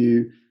help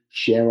you,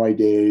 share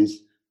ideas,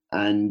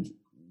 and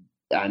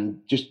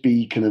just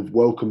be kind of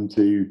welcome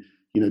to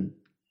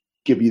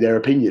give you their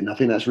opinion. I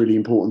think that's really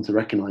important to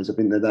recognize. I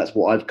think that's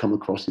what I've come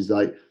across is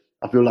like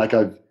I feel like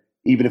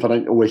even if I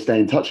don't always stay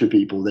in touch with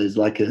people, there's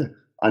like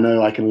I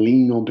know I can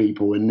lean on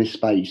people in this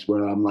space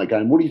where I'm like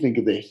going, what do you think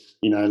of this?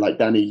 Like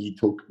Danny, you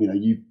talk,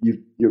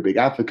 you're a big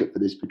advocate for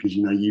this because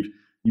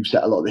you've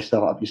set a lot of this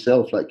stuff up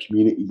yourself, like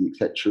communities,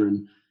 etc.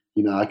 And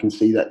I can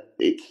see that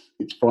it's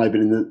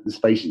thriving in the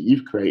space that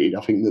you've created.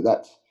 I think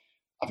that's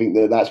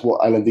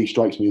what L&D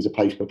strikes me as a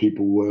place where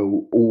people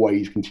will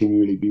always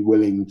continually be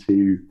willing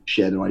to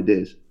share their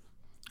ideas.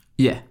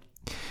 Yeah,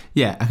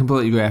 I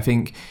completely agree. I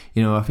think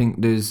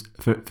there's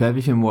for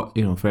everything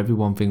for every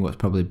one thing what's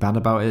probably bad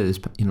about it is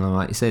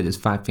like you say, there's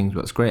 5 things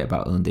what's great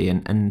about L&D,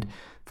 and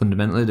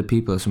fundamentally the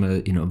people are some of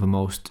the the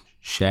most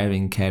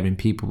sharing, caring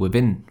people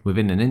within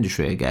an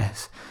industry, I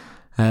guess.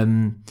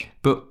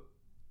 But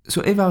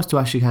so if I was to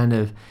ask you kind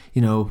of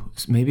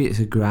maybe it's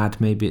a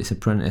grad, maybe it's an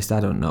apprentice,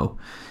 I don't know,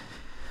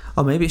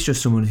 or maybe it's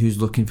just someone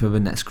who's looking for the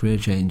next career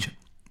change,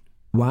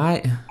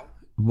 why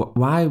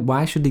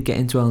should they get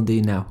into L&D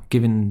now,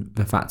 given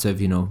the fact of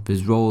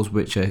there's roles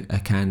which are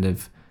kind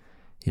of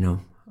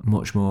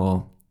much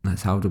more,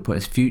 that's how to put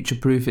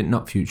it,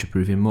 not future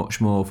proofing,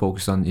 much more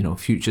focused on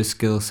future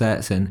skill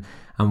sets and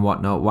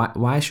whatnot.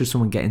 Why should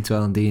someone get into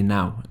L&D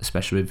now,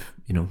 especially with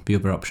the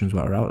other options that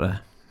are out there?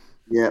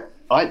 Yeah,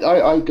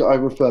 I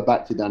refer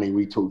back to Danny.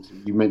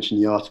 You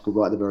mentioned the article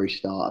right at the very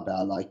start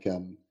about like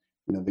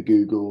the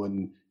Google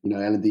and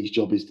L&D's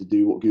job is to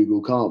do what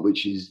Google can't,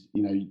 which is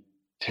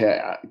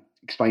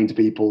explain to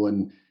people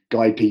and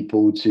guide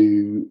people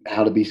to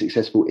how to be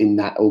successful in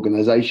that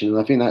organization. And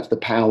I think that's the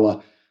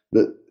power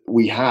that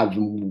we have,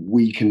 and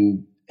we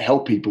can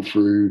help people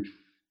through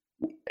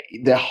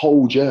their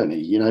whole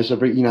journey. So I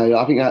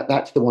think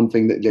that's the one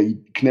thing that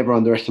you can never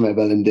underestimate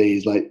about L&D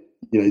is like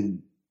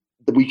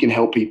that we can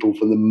help people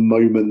from the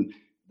moment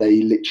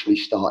they literally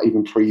start,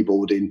 even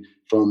pre-boarding,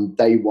 from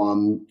day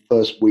one,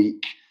 first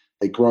week.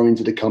 They grow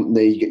into the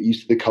company, get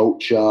used to the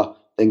culture,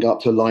 then go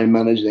up to a line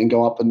manager, then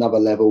go up another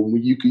level.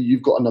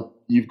 You've got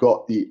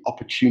the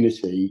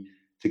opportunity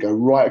to go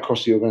right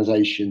across the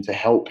organization to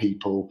help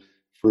people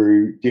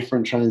through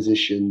different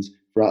transitions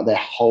throughout their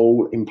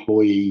whole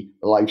employee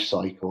life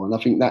cycle. And I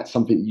think that's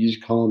something you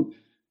just can't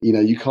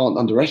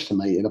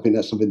underestimate. And I think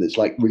that's something that's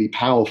like really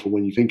powerful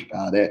when you think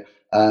about it.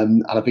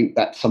 And I think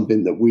that's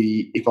something that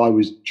if I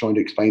was trying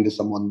to explain to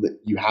someone that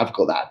you have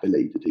got that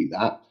ability to do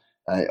that,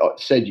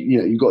 said,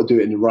 you've got to do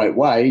it in the right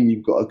way, and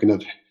you've got to kind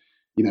of,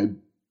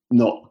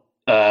 not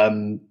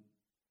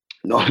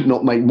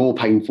make more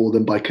pain for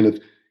them by kind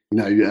of,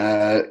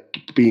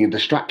 being a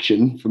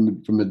distraction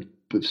from a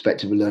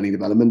perspective of learning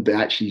development, but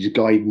actually just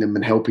guiding them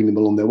and helping them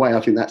along their way.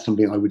 I think that's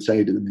something I would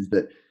say to them is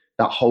that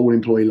whole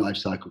employee life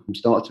cycle from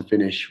start to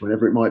finish,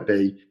 whenever it might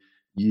be,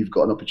 you've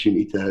got an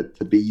opportunity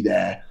to be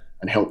there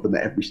and help them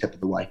at every step of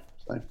the way.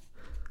 So,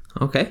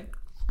 okay.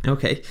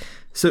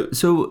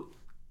 So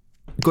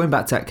going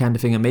back to that kind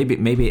of thing, and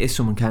maybe it is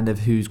someone kind of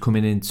who's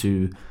coming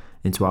into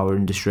our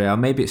industry, or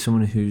maybe it's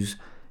someone who's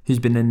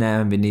been in there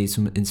and they need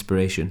some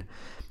inspiration.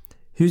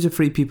 Who's the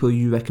 3 people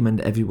you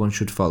recommend everyone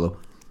should follow?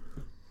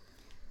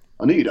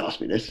 I knew you'd ask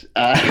me this.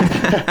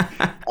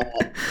 I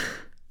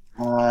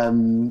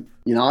mean,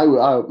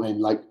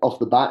 like off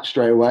the bat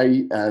straight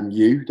away,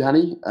 you,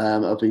 Danny.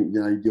 I think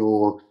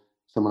you're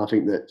someone I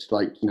think that's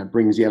like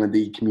brings the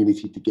L&D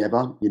community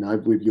together.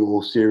 With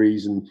your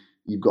series, and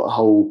you've got a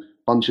whole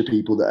bunch of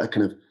people that are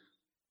kind of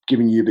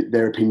giving you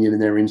their opinion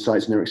and their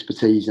insights and their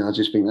expertise, and I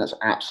just think that's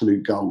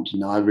absolute gold.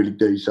 I really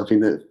do. So I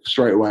think that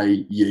straight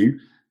away you.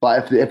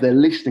 But if they're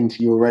listening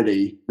to you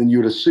already, then you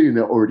would assume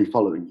they're already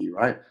following you,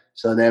 right?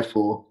 So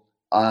therefore,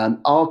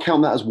 I'll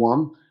count that as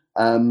one.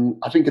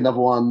 I think another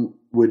one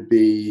would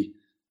be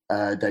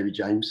David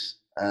James,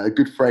 a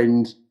good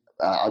friend,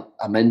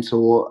 a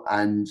mentor,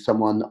 and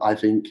someone I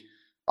think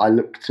I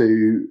look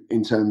to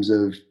in terms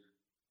of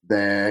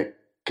their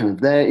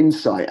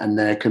insight and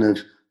their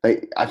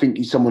I think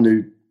he's someone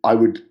who I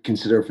would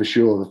consider for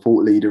sure the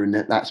thought leader in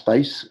that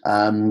space.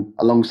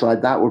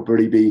 Alongside that would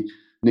probably be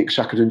Nick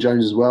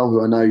Shackleton-Jones as well,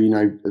 who I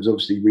know, has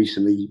obviously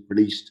recently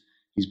released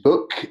his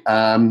book.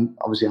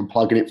 Obviously, I'm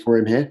plugging it for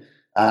him here.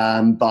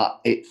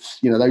 But it's,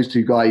 those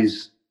two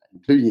guys,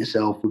 including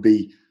yourself, would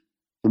be,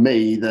 for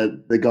me,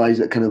 the guys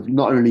that kind of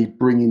not only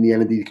bringing the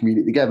L&D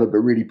community together, but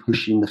really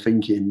pushing the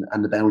thinking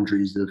and the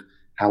boundaries of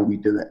how we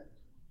do it.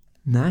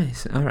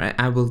 Nice. All right.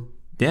 I will.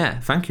 Yeah.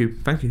 Thank you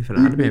for that.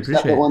 I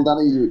appreciate that one,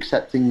 Danny. You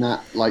accepting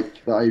that?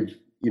 Like that I've,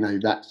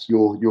 that's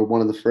you're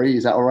one of the three.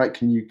 Is that all right?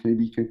 Can you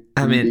be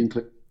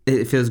included?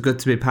 It feels good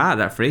to be part of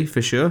that three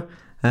for sure.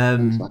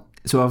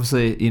 So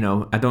obviously,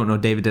 I don't know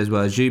David as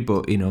well as you,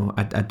 but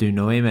I do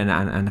know him, and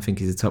I think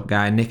he's a top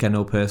guy. Nick, I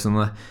know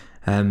personally.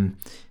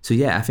 So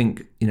yeah, I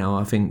think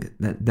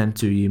that them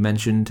two you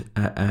mentioned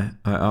are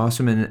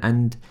awesome,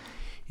 and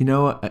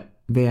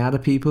they are the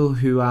people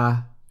who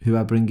are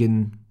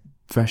bringing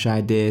fresh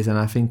ideas, and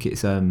I think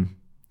it's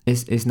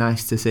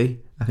nice to see.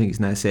 I think it's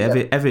nice to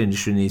see. Every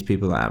industry needs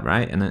people like that,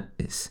 right? And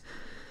it's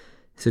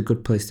a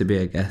good place to be,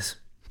 I guess.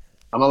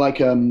 And I like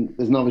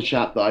there's another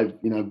chap that I've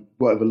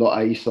worked with a lot,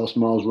 ASOS,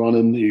 Miles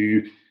Runham,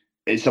 who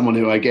is someone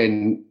who,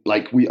 again,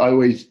 I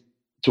always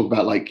talk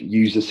about like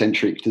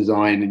user-centric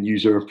design and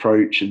user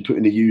approach and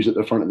putting the user at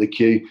the front of the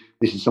queue.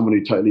 This is someone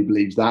who totally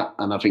believes that,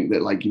 and I think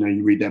that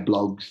you read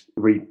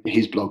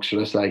his blogs, should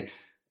I say,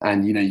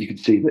 and you can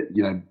see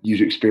that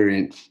user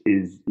experience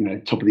is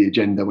top of the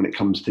agenda when it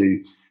comes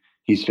to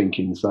his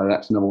thinking. So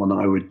that's another one that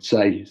I would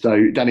say.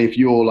 So Danny, if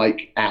you're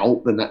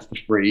out, then that's the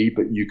 3,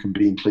 but you can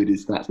be included.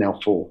 So that's now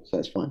 4. So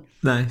that's fine.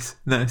 Nice.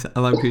 I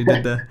like what you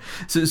did there.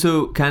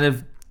 So kind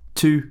of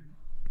 2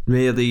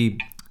 really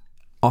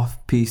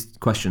off-piece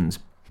questions.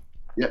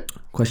 Yep.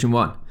 Question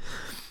 1: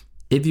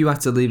 if you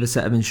had to leave a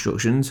set of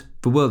instructions,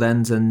 the world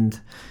ends,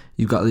 and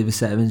you've got to leave a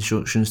set of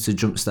instructions to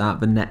jumpstart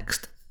the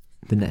next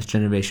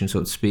generation, so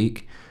to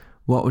speak,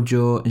 what would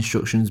your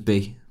instructions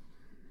be?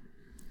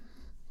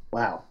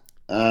 Wow.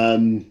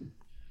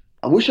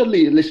 I wish I'd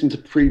listened to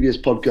previous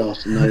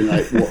podcasts and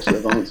know what sort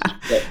of answers.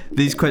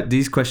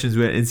 These questions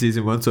weren't in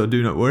season 1, so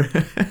do not worry.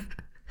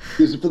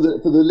 Because for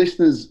the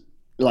listeners,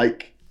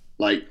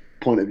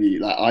 point of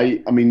view, I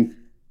mean,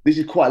 this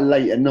is quite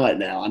late at night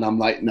now, and I'm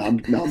no,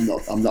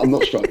 I'm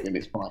not struggling.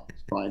 It's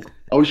fine.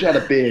 I wish I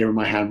had a beer in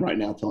my hand right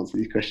now to answer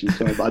these questions.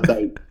 Sorry, but I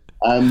don't.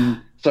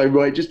 So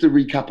right, just to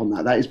recap on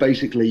that is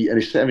basically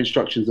a set of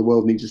instructions. The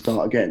world needs to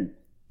start again.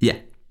 Yeah.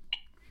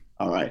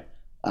 All right.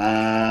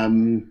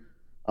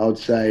 I would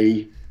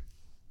say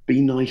be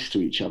nice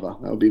to each other.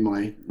 That would be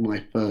my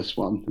first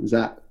one.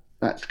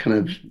 That's kind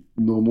of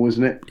normal,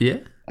 isn't it? Yeah.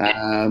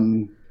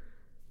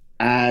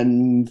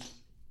 And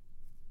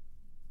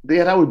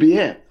yeah, that would be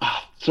it.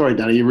 Oh, sorry,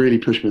 Danny, you really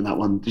pushed me on that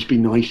one. Just be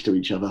nice to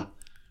each other,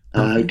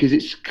 because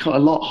it's a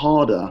lot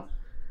harder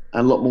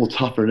and a lot more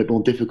tougher and a bit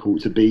more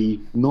difficult to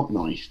be not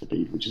nice to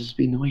people. Just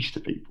be nice to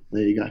people.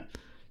 There you go.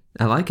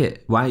 I like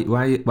it. Why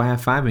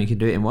have 5 when you can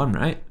do it in 1,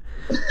 right?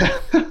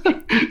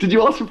 Did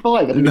you ask for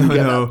 5?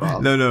 No.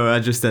 I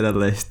just said a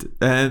list.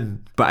 But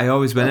I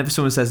always, whenever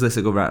someone says list,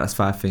 I go, right, that's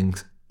 5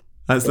 things.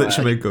 That's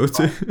literally my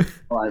go-to.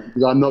 Right,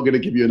 because I'm not going to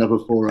give you another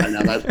 4 right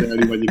now. That's the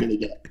only one you're going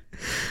to get.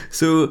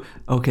 So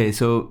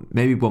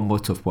maybe one more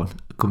tough one.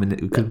 Coming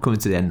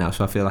to the end now,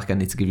 so I feel like I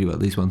need to give you at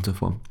least one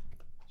tough one.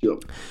 Sure.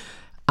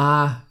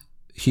 Are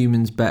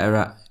humans better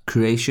at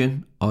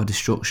creation or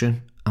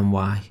destruction, and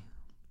why?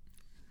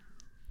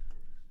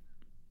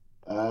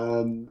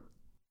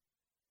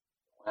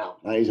 Wow,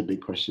 that is a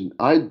big question.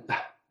 The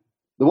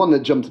one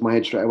that jumped to my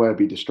head straight away would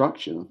be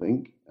destruction, I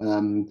think.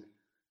 And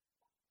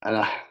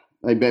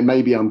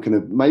maybe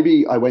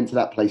I went to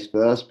that place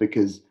first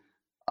because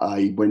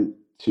I went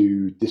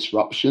to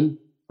disruption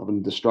rather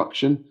than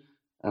destruction,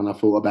 and I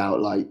thought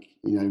about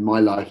in my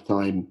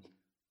lifetime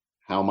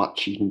how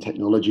much even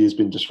technology has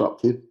been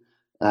disrupted,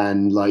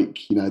 and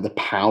the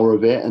power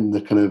of it, and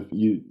the kind of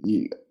you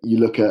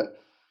look at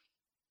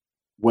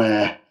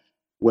where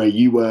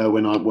you were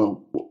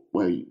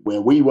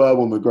where we were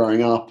when we're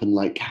growing up,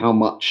 and how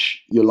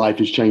much your life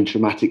has changed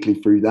dramatically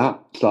through that.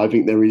 So I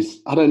think there is,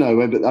 I don't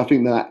know, but I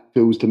think that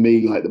feels to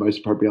me like the most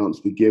appropriate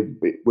answer to give.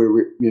 Where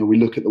we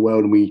look at the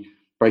world and we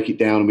break it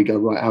down and we go,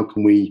 right, how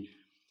can we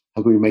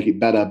make it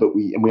better? But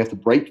we have to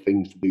break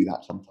things to do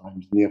that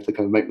sometimes, and you have to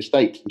kind of make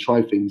mistakes and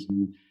try things.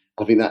 And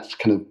I think that's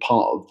kind of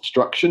part of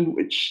destruction,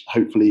 which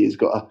hopefully has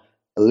got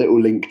a little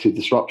link to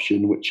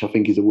disruption, which I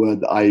think is a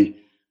word that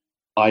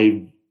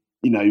I've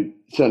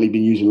certainly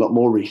been using a lot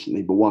more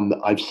recently, but one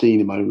that I've seen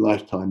in my own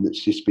lifetime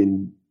that's just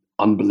been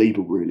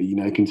unbelievable, really,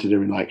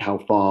 considering how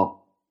far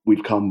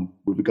we've come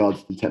with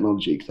regards to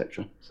technology,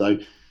 etc. So,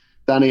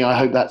 Danny, I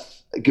hope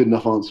that's a good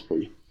enough answer for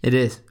you. It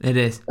is.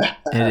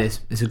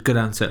 It's a good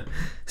answer.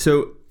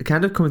 So,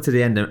 kind of coming to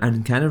the end,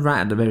 and kind of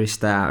right at the very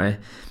start,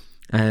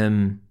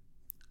 I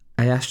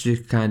asked you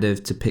kind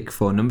of to pick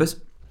 4 numbers.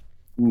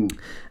 Mm.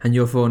 And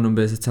your phone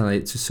numbers are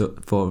tallied to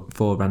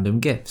four random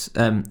gifts,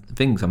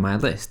 things on my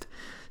list.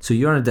 So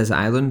you're on a desert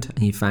island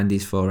and you find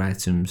these 4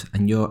 items,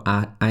 and your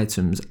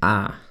items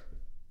are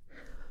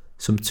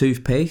some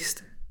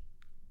toothpaste,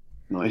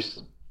 Nice.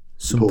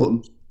 some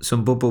Important.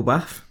 some bubble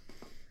bath,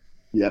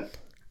 Yep.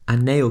 a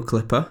nail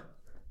clipper,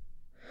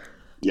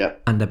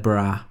 Yep. and a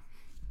bra.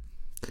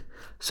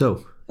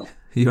 So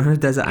you're on a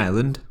desert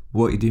island.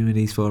 What are you doing with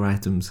these 4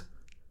 items?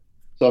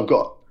 So I've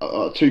got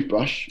a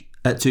toothbrush,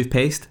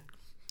 Toothpaste,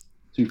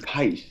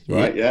 toothpaste, Yeah.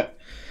 right?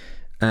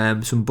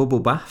 Yeah. some bubble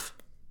bath,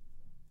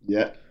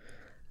 Yeah.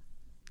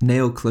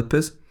 nail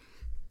clippers,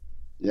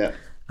 Yeah.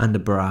 and a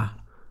bra.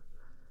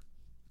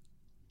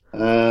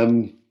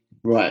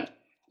 Right.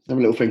 Let's have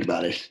a little think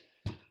about this.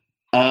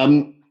 I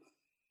mean,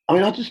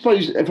 I just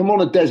suppose if I'm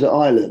on a desert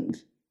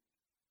island,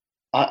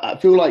 I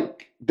feel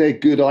like they're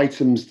good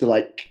items to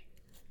like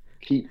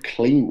keep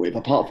clean with,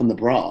 apart from the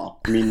bra.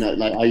 I mean,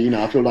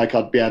 I feel like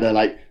I'd be able to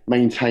like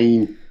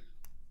maintain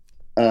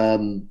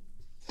some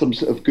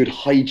sort of good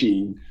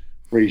hygiene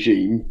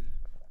regime,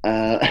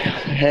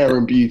 hair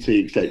and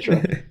beauty,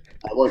 etc.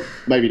 Well,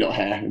 maybe not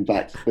hair, in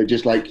fact, but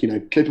just like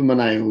clipping my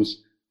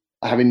nails,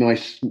 having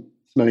nice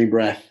smelling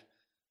breath,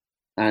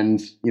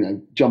 and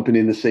jumping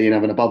in the sea and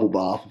having a bubble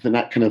bath. I think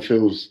that kind of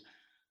feels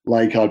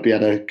like I'd be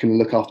able to kind of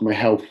look after my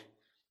health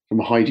from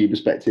a hygiene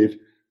perspective.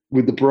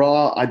 With the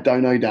bra, I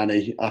don't know,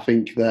 Danny. I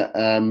think that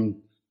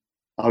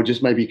I'll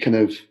just maybe kind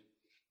of,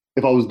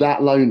 if I was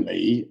that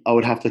lonely, I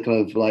would have to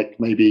kind of like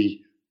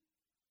maybe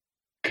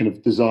kind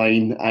of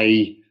design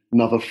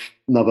another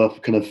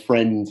kind of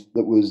friend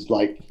that was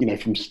like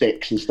from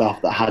Sticks and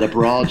stuff that had a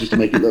bra just to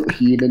make it look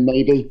human,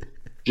 maybe.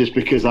 Just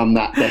because I'm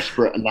that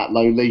desperate and that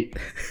lonely.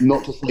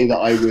 Not to say that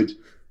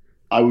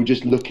I would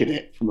just look at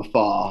it from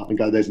afar and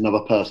go, "There's another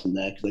person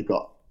there," because they've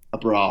got a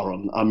bra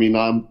on. I mean,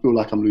 I feel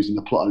like I'm losing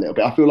the plot a little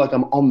bit. I feel like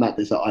I'm on that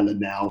desert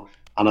island now,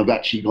 and I've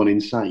actually gone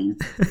insane.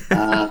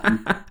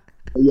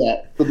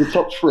 Yeah, for the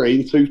top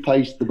 3, the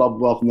toothpaste, the bubble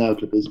bath, and nail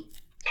clippers,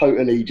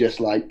 totally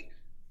just like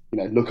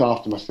look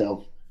after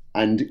myself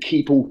and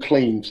keep all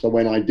clean. So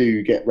when I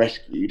do get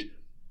rescued,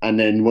 and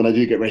then when I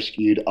do get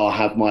rescued, I'll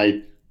have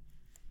my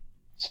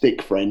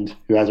stick friend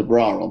who has a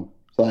bra on.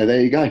 So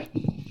there you go.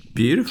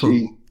 Beautiful.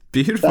 Jeez,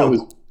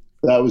 Beautiful.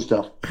 that was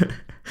tough.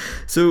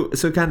 So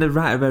kind of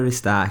right at the very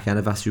start, I kind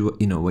of asked you,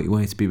 what you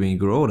wanted to be when you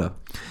grow older.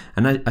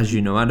 And as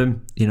you know,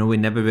 Adam, we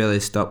never really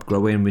stop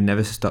growing. We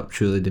never stop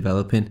truly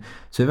developing.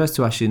 So if I was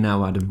to ask you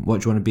now, Adam, what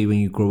do you want to be when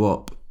you grow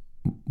up?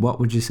 What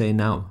would you say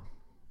now?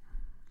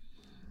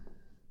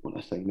 What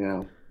I say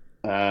now?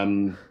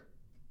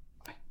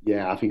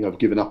 Yeah, I think I've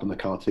given up on the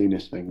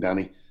cartoonist thing,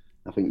 Danny.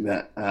 I think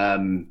that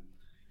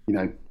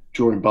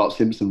drawing Bart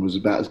Simpson was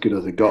about as good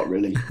as it got,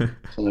 really.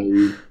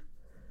 So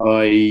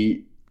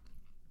I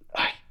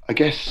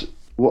guess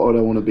what would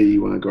I want to be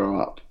when I grow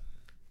up?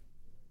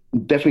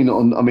 Definitely not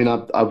on. I mean,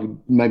 I would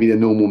maybe a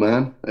normal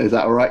man. Is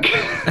that all right?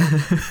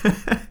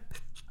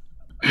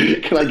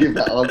 Can I give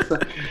that answer?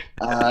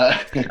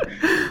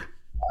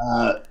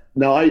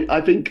 No,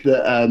 I think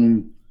that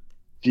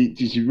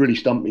you really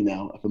stumped me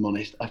now. If I'm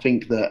honest, I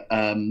think that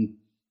I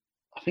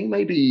think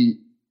maybe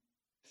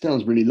it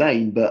sounds really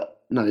lame, but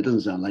no, it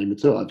doesn't sound lame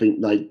at all. I think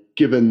like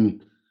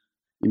given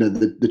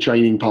the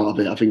training part of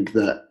it, I think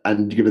that,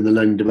 and given the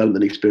learning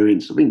development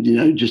experience, I think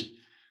just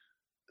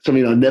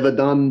something I've never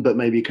done, but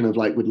maybe kind of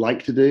like would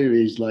like to do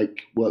is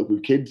like work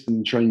with kids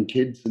and train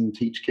kids and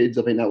teach kids.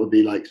 I think that would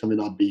be like something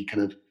I'd be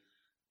kind of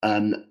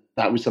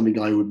that was something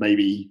I would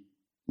maybe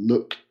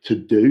look to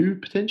do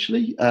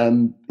potentially.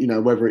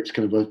 Whether it's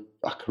kind of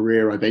a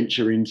career I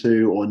venture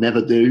into or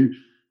never do.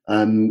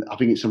 I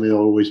think it's something I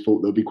always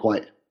thought that would be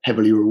quite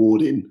heavily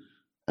rewarding,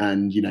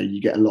 and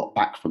you get a lot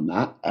back from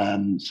that.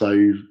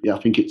 So yeah, I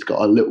think it's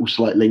got a little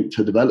slight link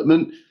to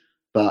development,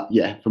 but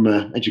yeah, from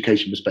an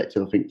education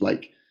perspective, I think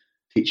like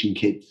teaching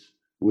kids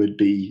would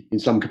be in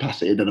some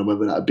capacity. I don't know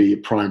whether that would be a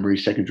primary,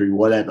 secondary,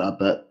 whatever,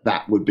 but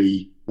that would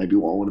be maybe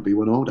what I want to be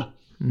when I'm older.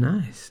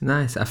 Nice.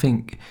 I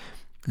think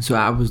so.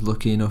 I was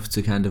lucky enough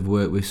to kind of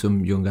work with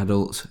some young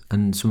adults,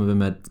 and some of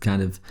them had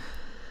kind of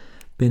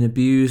been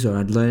abused or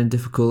had learning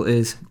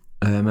difficulties.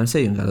 I'd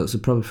say young adults are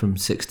probably from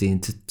 16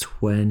 to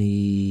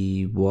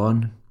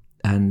 21,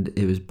 and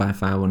it was by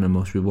far one of the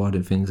most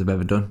rewarding things I've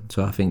ever done.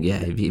 So I think,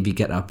 yeah, if you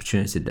get the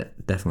opportunity,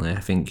 definitely, I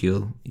think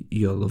you'll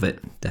love it,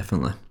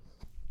 definitely.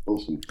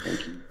 Awesome,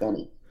 thank you,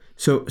 Danny.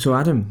 So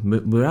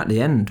Adam, we're at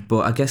the end,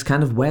 but I guess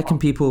kind of where can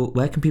people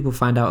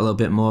find out a little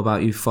bit more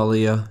about you, follow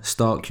you,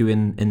 stalk you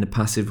in the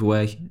passive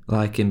way,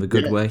 like in the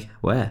good way?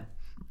 Where?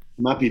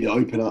 I'm happy to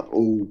open up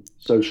all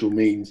social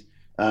means.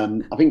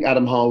 I think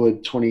Adam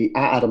Harwood 20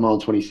 at Adam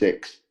Harwood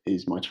 26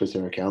 is my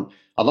Twitter account.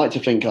 I'd like to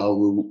think I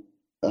will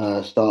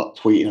start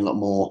tweeting a lot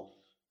more.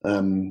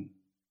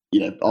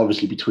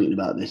 Obviously be tweeting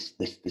about this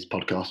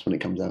podcast when it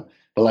comes out.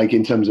 But like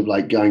in terms of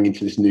like going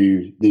into this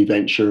new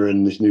venture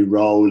and this new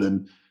role,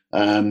 and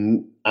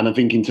I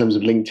think in terms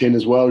of LinkedIn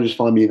as well, just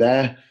find me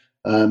there.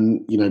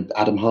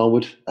 Adam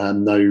Harwood.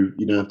 No,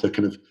 you don't have to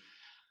kind of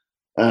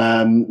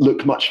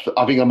look much.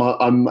 I think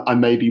I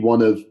may be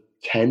one of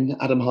 10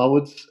 Adam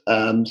Harwoods.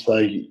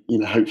 So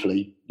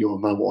hopefully you'll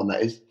know what one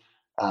that is.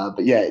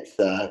 But yeah, it's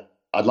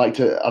I'd like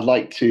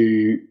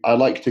to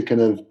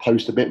kind of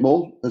post a bit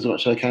more as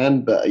much as I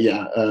can. But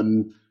yeah,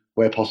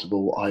 where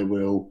possible, I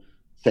will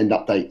send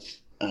updates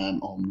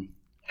on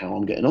how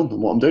I'm getting on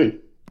and what I'm doing.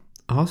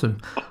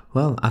 Awesome.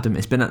 Well, Adam,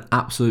 it's been an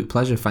absolute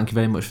pleasure. Thank you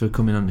very much for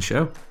coming on the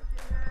show.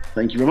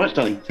 Thank you very much,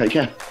 Danny. Take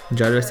care.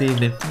 Enjoy the rest of the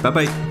evening. Bye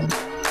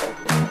bye.